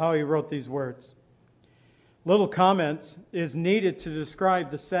about how he wrote these words. Little comment is needed to describe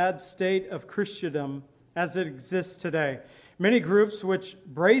the sad state of Christendom as it exists today. Many groups which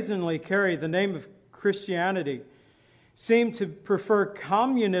brazenly carry the name of Christianity seem to prefer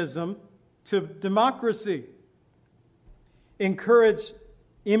communism to democracy, encourage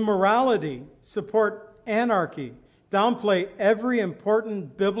immorality, support anarchy, downplay every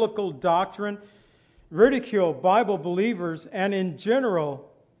important biblical doctrine, ridicule Bible believers, and in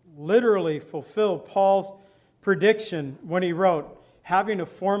general, literally fulfill Paul's prediction when he wrote, "Having a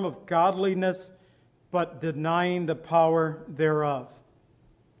form of godliness, but denying the power thereof."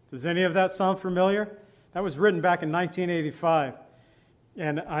 Does any of that sound familiar? That was written back in 1985.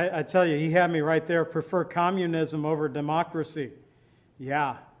 And I tell you, he had me right there, prefer communism over democracy.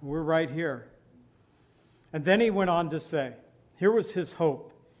 Yeah, we're right here. And then he went on to say, here was his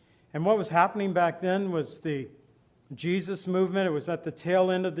hope. And what was happening back then was the Jesus movement. It was at the tail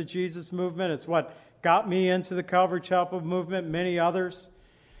end of the Jesus movement. It's what got me into the Calvary Chapel movement, many others.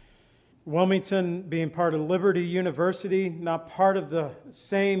 Wilmington being part of Liberty University, not part of the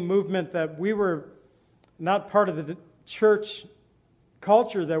same movement that we were, not part of the church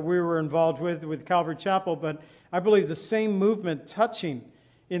culture that we were involved with Calvary Chapel, but I believe the same movement touching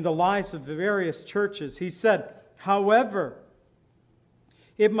in the lives of the various churches. He said, however,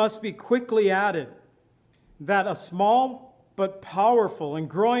 it must be quickly added that a small but powerful and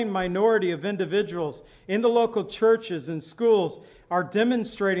growing minority of individuals in the local churches and schools are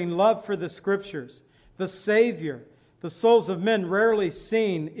demonstrating love for the Scriptures, the Savior, the souls of men rarely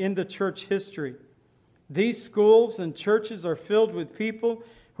seen in the church history. These schools and churches are filled with people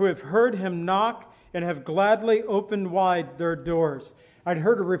who have heard him knock and have gladly opened wide their doors. I'd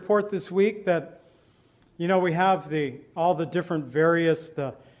heard a report this week that, we have all the different various,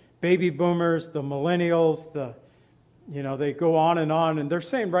 the baby boomers, the millennials, they go on, and they're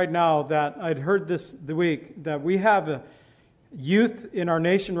saying right now that I'd heard the week that we have a youth in our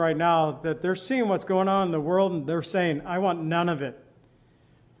nation right now that they're seeing what's going on in the world and they're saying, I want none of it.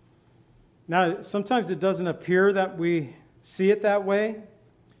 Now, sometimes it doesn't appear that we see it that way,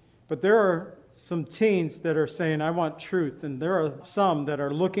 but there are some teens that are saying, I want truth, and there are some that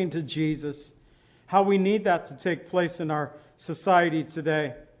are looking to Jesus. How we need that to take place in our society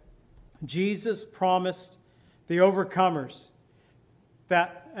today. Jesus promised the overcomers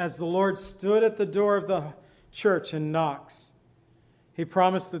that as the Lord stood at the door of the church and knocks, he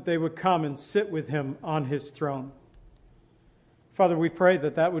promised that they would come and sit with him on his throne. Father, we pray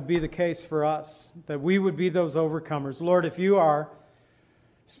that that would be the case for us, that we would be those overcomers. Lord, if you are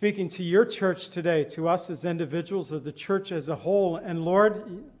speaking to your church today, to us as individuals or the church as a whole, and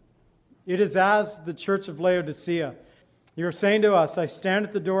Lord, it is as the church of Laodicea. You're saying to us, I stand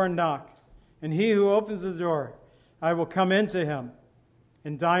at the door and knock, and he who opens the door, I will come into him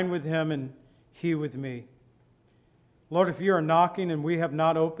and dine with him and he with me. Lord, if you are knocking and we have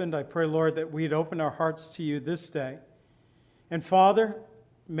not opened, I pray, Lord, that we'd open our hearts to you this day. And Father,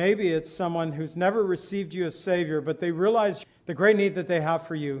 maybe it's someone who's never received you as Savior, but they realize the great need that they have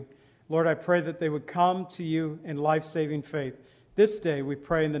for you. Lord, I pray that they would come to you in life-saving faith. This day we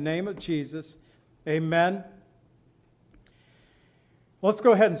pray in the name of Jesus. Amen. Let's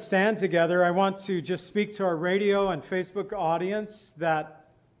go ahead and stand together. I want to just speak to our radio and Facebook audience that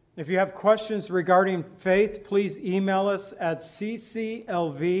if you have questions regarding faith, please email us at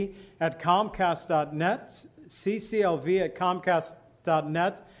cclv@comcast.net,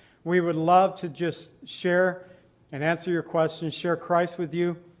 cclv@comcast.net. We would love to just share and answer your questions, share Christ with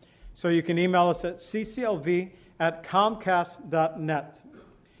you. So you can email us at cclv@comcast.net.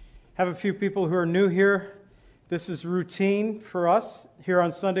 Have a few people who are new here. This is routine for us here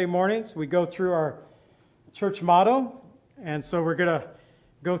on Sunday mornings. We go through our church motto, and so we're going to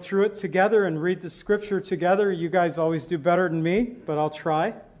go through it together and read the scripture together. You guys always do better than me, but I'll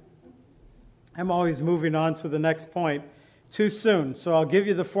try. I'm always moving on to the next point too soon, so I'll give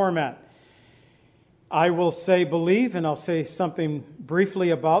you the format. I will say believe, and I'll say something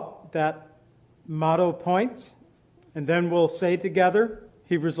briefly about that motto point, and then we'll say together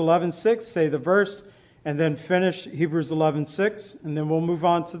Hebrews 11:6, say the verse, and then finish Hebrews 11:6, and then we'll move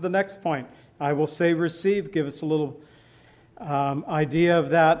on to the next point. I will say receive, give us a little idea of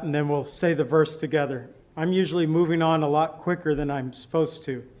that, and then we'll say the verse together. I'm usually moving on a lot quicker than I'm supposed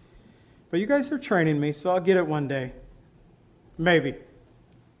to. But you guys are training me, so I'll get it one day. Maybe.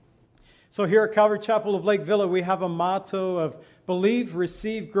 So here at Calvary Chapel of Lake Villa, we have a motto of believe,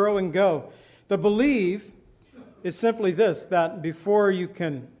 receive, grow, and go. The believe is simply this, that before you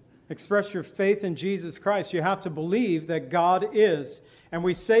can express your faith in Jesus Christ, you have to believe that God is. And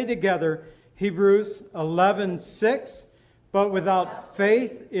we say together, Hebrews 11:6, but without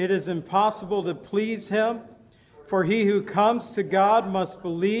faith it is impossible to please him. For he who comes to God must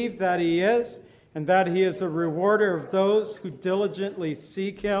believe that he is, and that he is a rewarder of those who diligently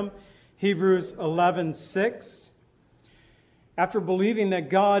seek him. Hebrews 11:6. After believing that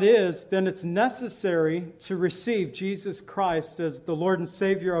God is, then it's necessary to receive Jesus Christ as the Lord and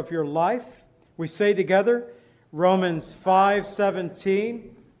Savior of your life. We say together, Romans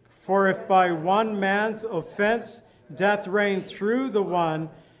 5:17, for if by one man's offense death reigned through the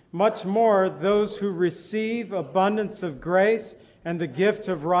one, much more those who receive abundance of grace and the gift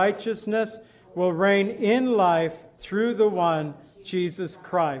of righteousness will reign in life through the one, Jesus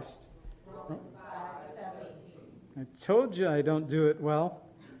Christ. I told you I don't do it well.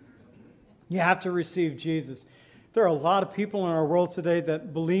 You have to receive Jesus. There are a lot of people in our world today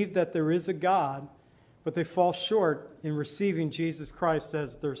that believe that there is a God, but they fall short in receiving Jesus Christ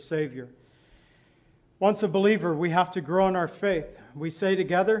as their Savior. Once a believer, we have to grow in our faith. We say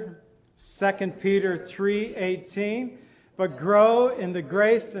together, 2 Peter 3:18, but grow in the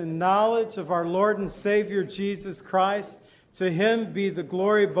grace and knowledge of our Lord and Savior Jesus Christ. To him be the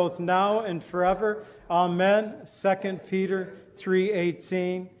glory both now and forever. Amen. 2 Peter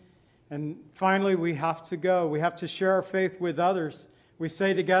 3:18. And finally, we have to go. We have to share our faith with others. We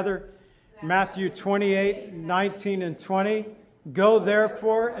say together, Matthew 28:19 and 20. Go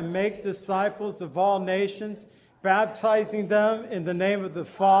therefore and make disciples of all nations, baptizing them in the name of the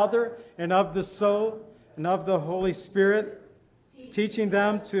Father and of the Son and of the Holy Spirit, teaching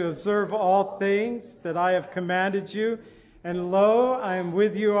them to observe all things that I have commanded you. And lo, I am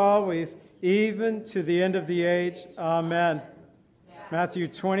with you always, even to the end of the age. Amen. Matthew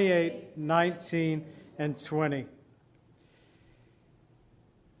 28:19 and 20.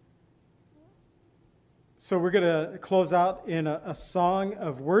 So we're going to close out in a song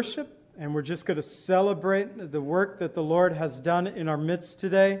of worship, and we're just going to celebrate the work that the Lord has done in our midst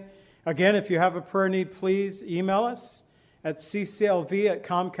today. Again, if you have a prayer need, please email us at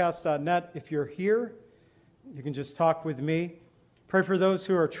cclv@comcast.net. If you're here, you can just talk with me. Pray for those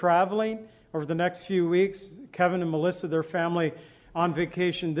who are traveling over the next few weeks. Kevin and Melissa, their family, on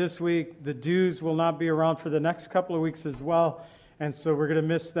vacation this week. The Dews will not be around for the next couple of weeks as well, and so we're going to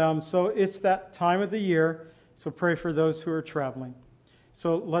miss them. So it's that time of the year, so pray for those who are traveling.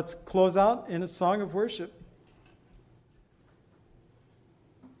 So let's close out in a song of worship.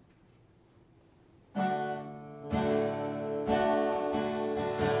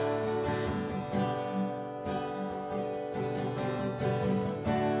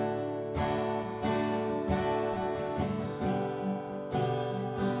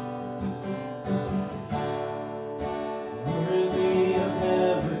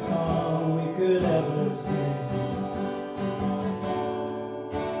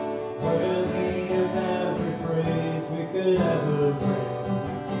 Worthy of every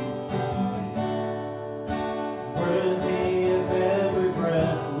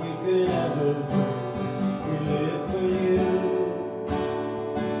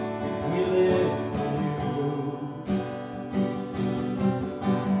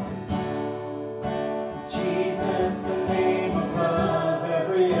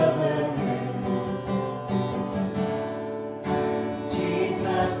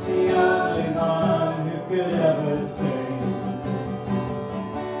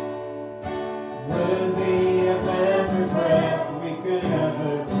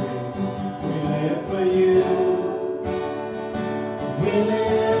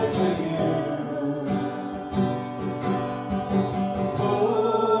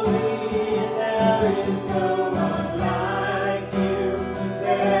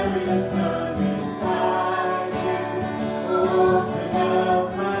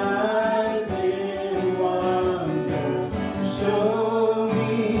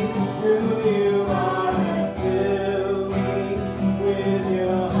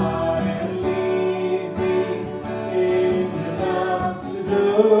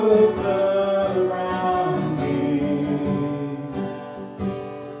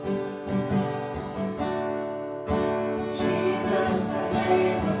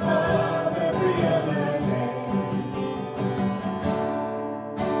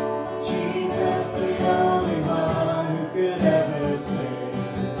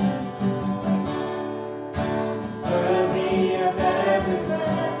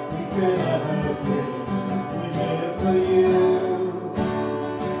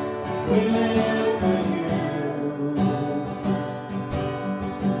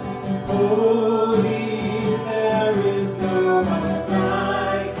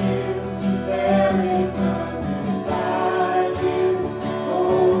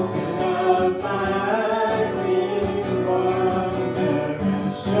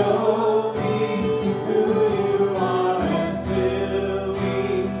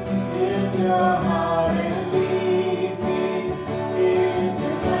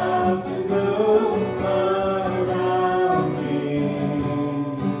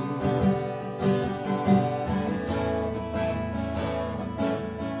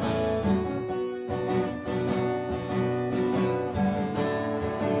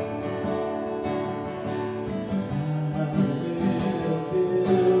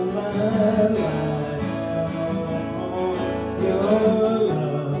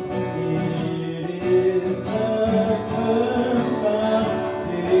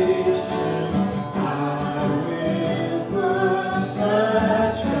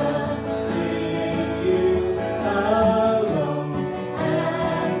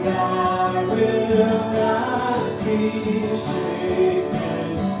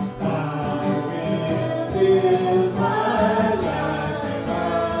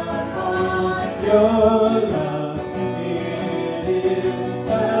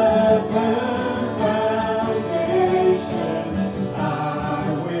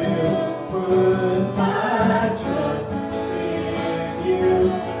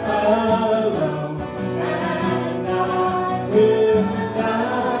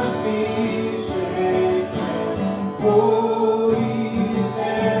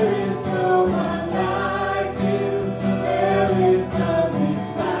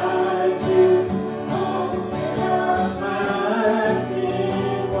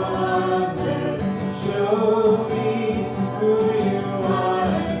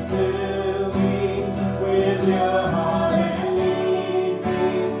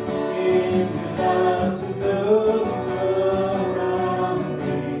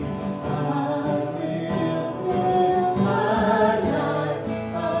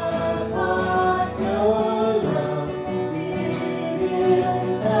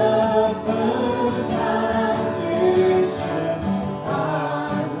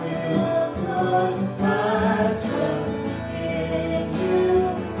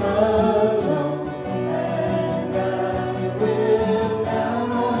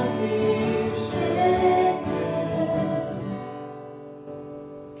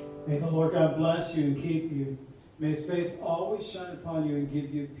May the Lord God bless you and keep you. May His face always shine upon you and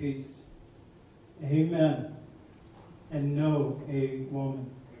give you peace. Amen. And no, a woman.